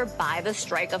further by the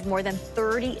strike of more than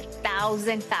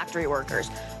 30,000 factory workers.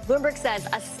 Bloomberg says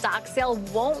a stock sale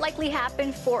won't likely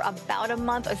happen for about a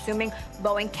month, assuming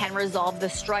Boeing can resolve the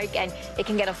strike and it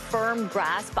can get a firm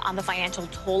grasp on the financial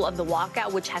toll of the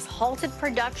walkout, which has halted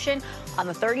production on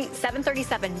the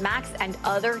 737 MAX and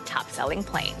other top-selling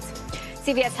planes.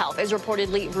 CVS Health is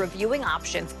reportedly reviewing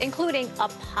options, including a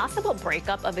possible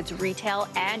breakup of its retail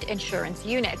and insurance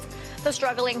units. The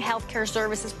struggling healthcare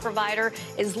services provider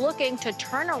is looking to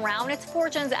turn around its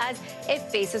fortunes as it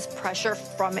faces pressure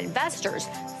from investors.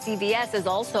 CVS is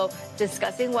also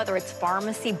discussing whether its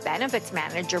pharmacy benefits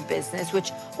manager business,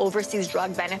 which oversees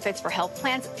drug benefits for health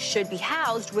plans, should be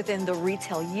housed within the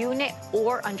retail unit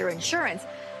or under insurance.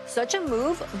 Such a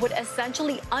move would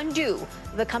essentially undo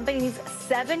the company's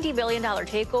 $70 billion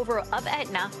takeover of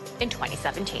Aetna in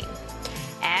 2017.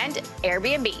 And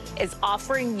Airbnb is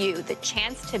offering you the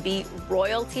chance to be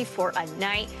royalty for a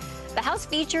night. The house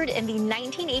featured in the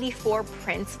 1984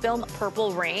 Prince film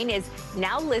Purple Rain is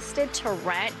now listed to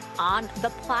rent on the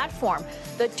platform.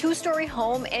 The two-story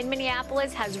home in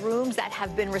Minneapolis has rooms that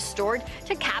have been restored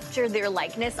to capture their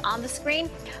likeness on the screen.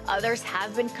 Others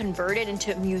have been converted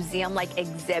into museum-like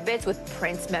exhibits with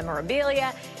Prince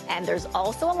memorabilia. And there's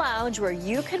also a lounge where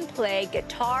you can play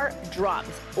guitar,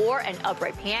 drums, or an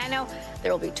upright piano.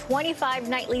 There will be 25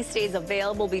 nightly stays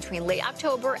available between late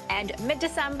October and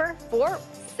mid-December for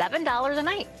 $7 a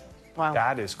night. Wow.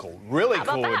 That is cool. Really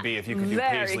cool would be if you could do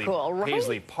Very cool, right?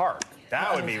 Paisley Park.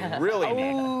 That would be really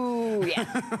neat. Ooh,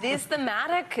 yeah. These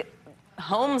thematic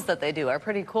homes that they do are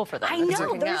pretty cool for them. I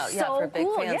know, they're out. so Yeah, for big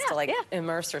cool. fans to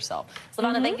immerse yourself.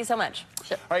 Savannah, thank you so much.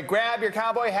 All right, grab your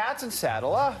cowboy hats and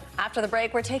saddle up. After the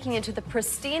break, we're taking you to the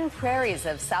pristine prairies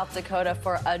of South Dakota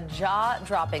for a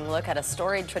jaw-dropping look at a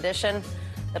storied tradition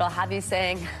that'll have you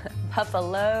saying,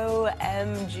 Buffalo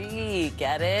MG.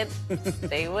 Get it?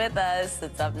 Stay with us.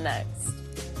 It's up next.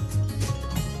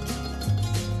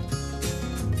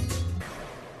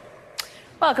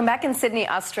 Welcome back. In Sydney,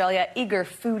 Australia, eager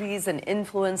foodies and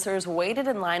influencers waited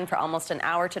in line for almost an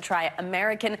hour to try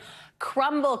American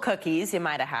crumble cookies. You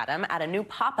might have had them at a new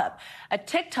pop-up. A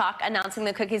TikTok announcing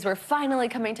the cookies were finally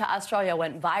coming to Australia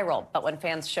went viral. But when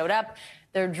fans showed up,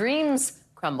 their dreams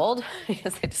crumbled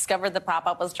because they discovered the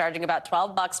pop-up was charging about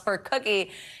 $12 per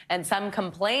cookie, and some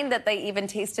complained that they even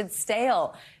tasted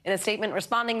stale. In a statement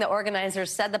responding, the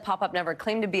organizers said the pop-up never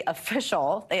claimed to be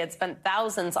official. They had spent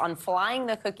thousands on flying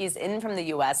the cookies in from the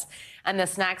U.S., and the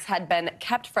snacks had been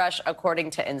kept fresh according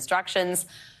to instructions.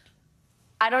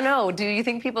 I don't know. Do you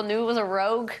think people knew it was a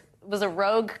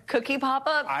rogue cookie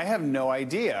pop-up? I have no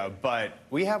idea, but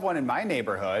we have one in my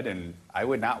neighborhood, and I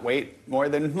would not wait more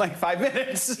than like 5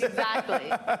 minutes. Exactly.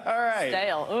 All right.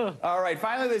 Stale. Ugh. All right.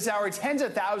 Finally, this hour, tens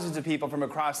of thousands of people from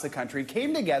across the country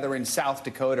came together in South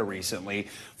Dakota recently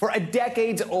for a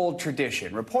decades-old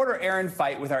tradition. Reporter Aaron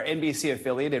Feit with our NBC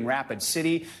affiliate in Rapid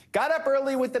City got up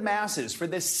early with the masses for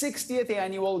the 60th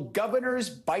annual Governor's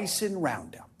Bison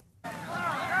Roundup.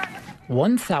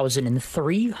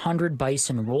 1,300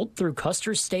 bison rolled through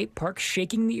Custer State Park,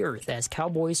 shaking the earth as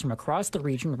cowboys from across the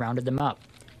region rounded them up.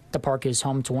 The park is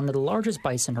home to one of the largest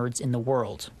bison herds in the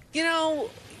world. You know,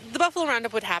 the Buffalo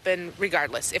Roundup would happen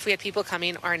regardless if we had people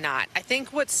coming or not. I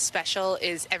think what's special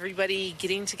is everybody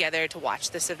getting together to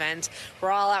watch this event.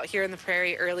 We're all out here in the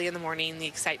prairie early in the morning. The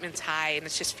excitement's high, and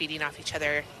it's just feeding off each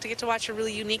other to get to watch a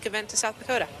really unique event to South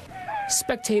Dakota.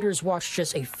 Spectators watched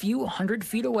just a few hundred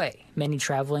feet away, many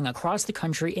traveling across the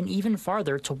country and even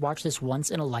farther to watch this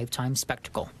once-in-a-lifetime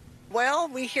spectacle. Well,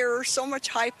 we hear so much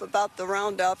hype about the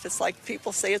Roundup. It's like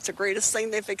people say it's the greatest thing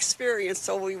they've experienced,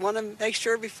 so we want to make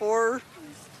sure before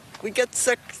we get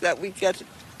sick that we get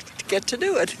to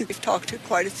do it. We've talked to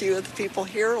quite a few of the people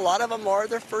here. A lot of them are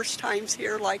their first times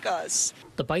here like us.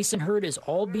 The bison herd is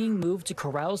all being moved to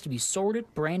corrals to be sorted,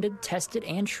 branded, tested,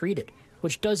 and treated,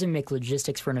 which doesn't make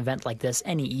logistics for an event like this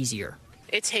any easier.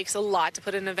 It takes a lot to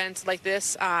put an event like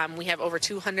this. We have over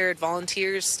 200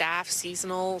 volunteers, staff,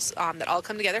 seasonals that all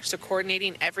come together. So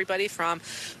coordinating everybody from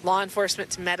law enforcement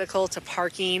to medical to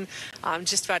parking,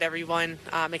 just about everyone,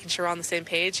 making sure we're on the same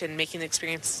page and making the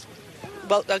experience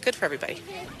good for everybody.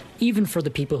 Even for the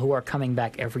people who are coming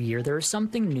back every year, there is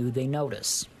something new they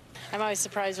notice. I'm always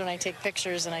surprised when I take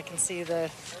pictures and I can see the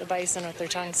bison with their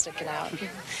tongue sticking out.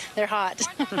 They're hot.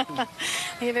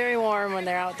 They get very warm when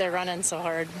they're out there running so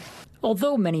hard.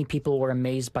 Although many people were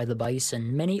amazed by the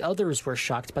bison, many others were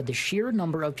shocked by the sheer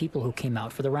number of people who came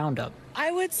out for the roundup.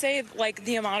 I would say, like,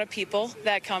 the amount of people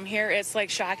that come here, it's, like,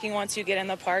 shocking once you get in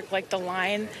the park. Like, the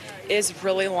line is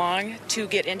really long to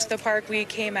get into the park. We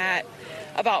came at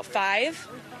about 5,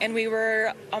 and we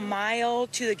were a mile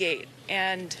to the gate.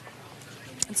 And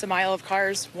it's a mile of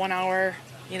cars, 1 hour,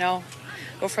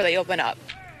 before they open up.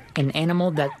 An animal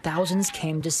that thousands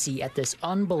came to see at this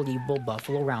unbelievable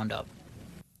Buffalo Roundup.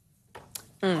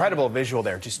 Incredible visual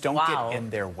there. Just don't get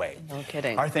in their way. No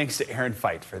kidding. Our thanks to Aaron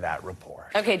Feit for that report.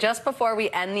 Okay, just before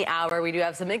we end the hour, we do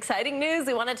have some exciting news.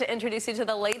 We wanted to introduce you to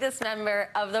the latest member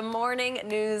of the Morning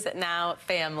News Now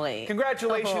family.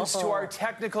 Congratulations to our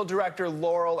technical director,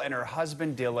 Laurel, and her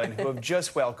husband, Dylan, who have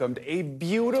just welcomed a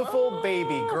beautiful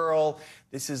baby girl.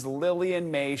 This is Lillian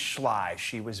Mae Schley.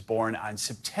 She was born on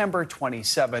September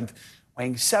 27th,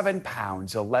 weighing 7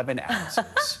 pounds, 11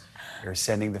 ounces. We're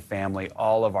sending the family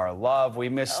all of our love. We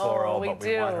miss Laurel, but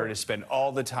we want her to spend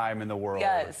all the time in the world.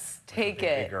 Yes, take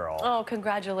it. Girl. Oh,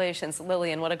 congratulations,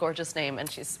 Lillian. What a gorgeous name, and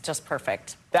she's just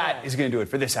perfect. That is going to do it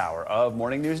for this hour of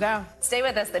Morning News Now. Stay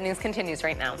with us. The news continues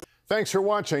right now. Thanks for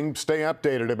watching. Stay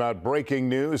updated about breaking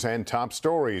news and top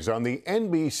stories on the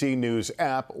NBC News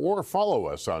app or follow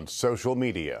us on social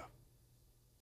media.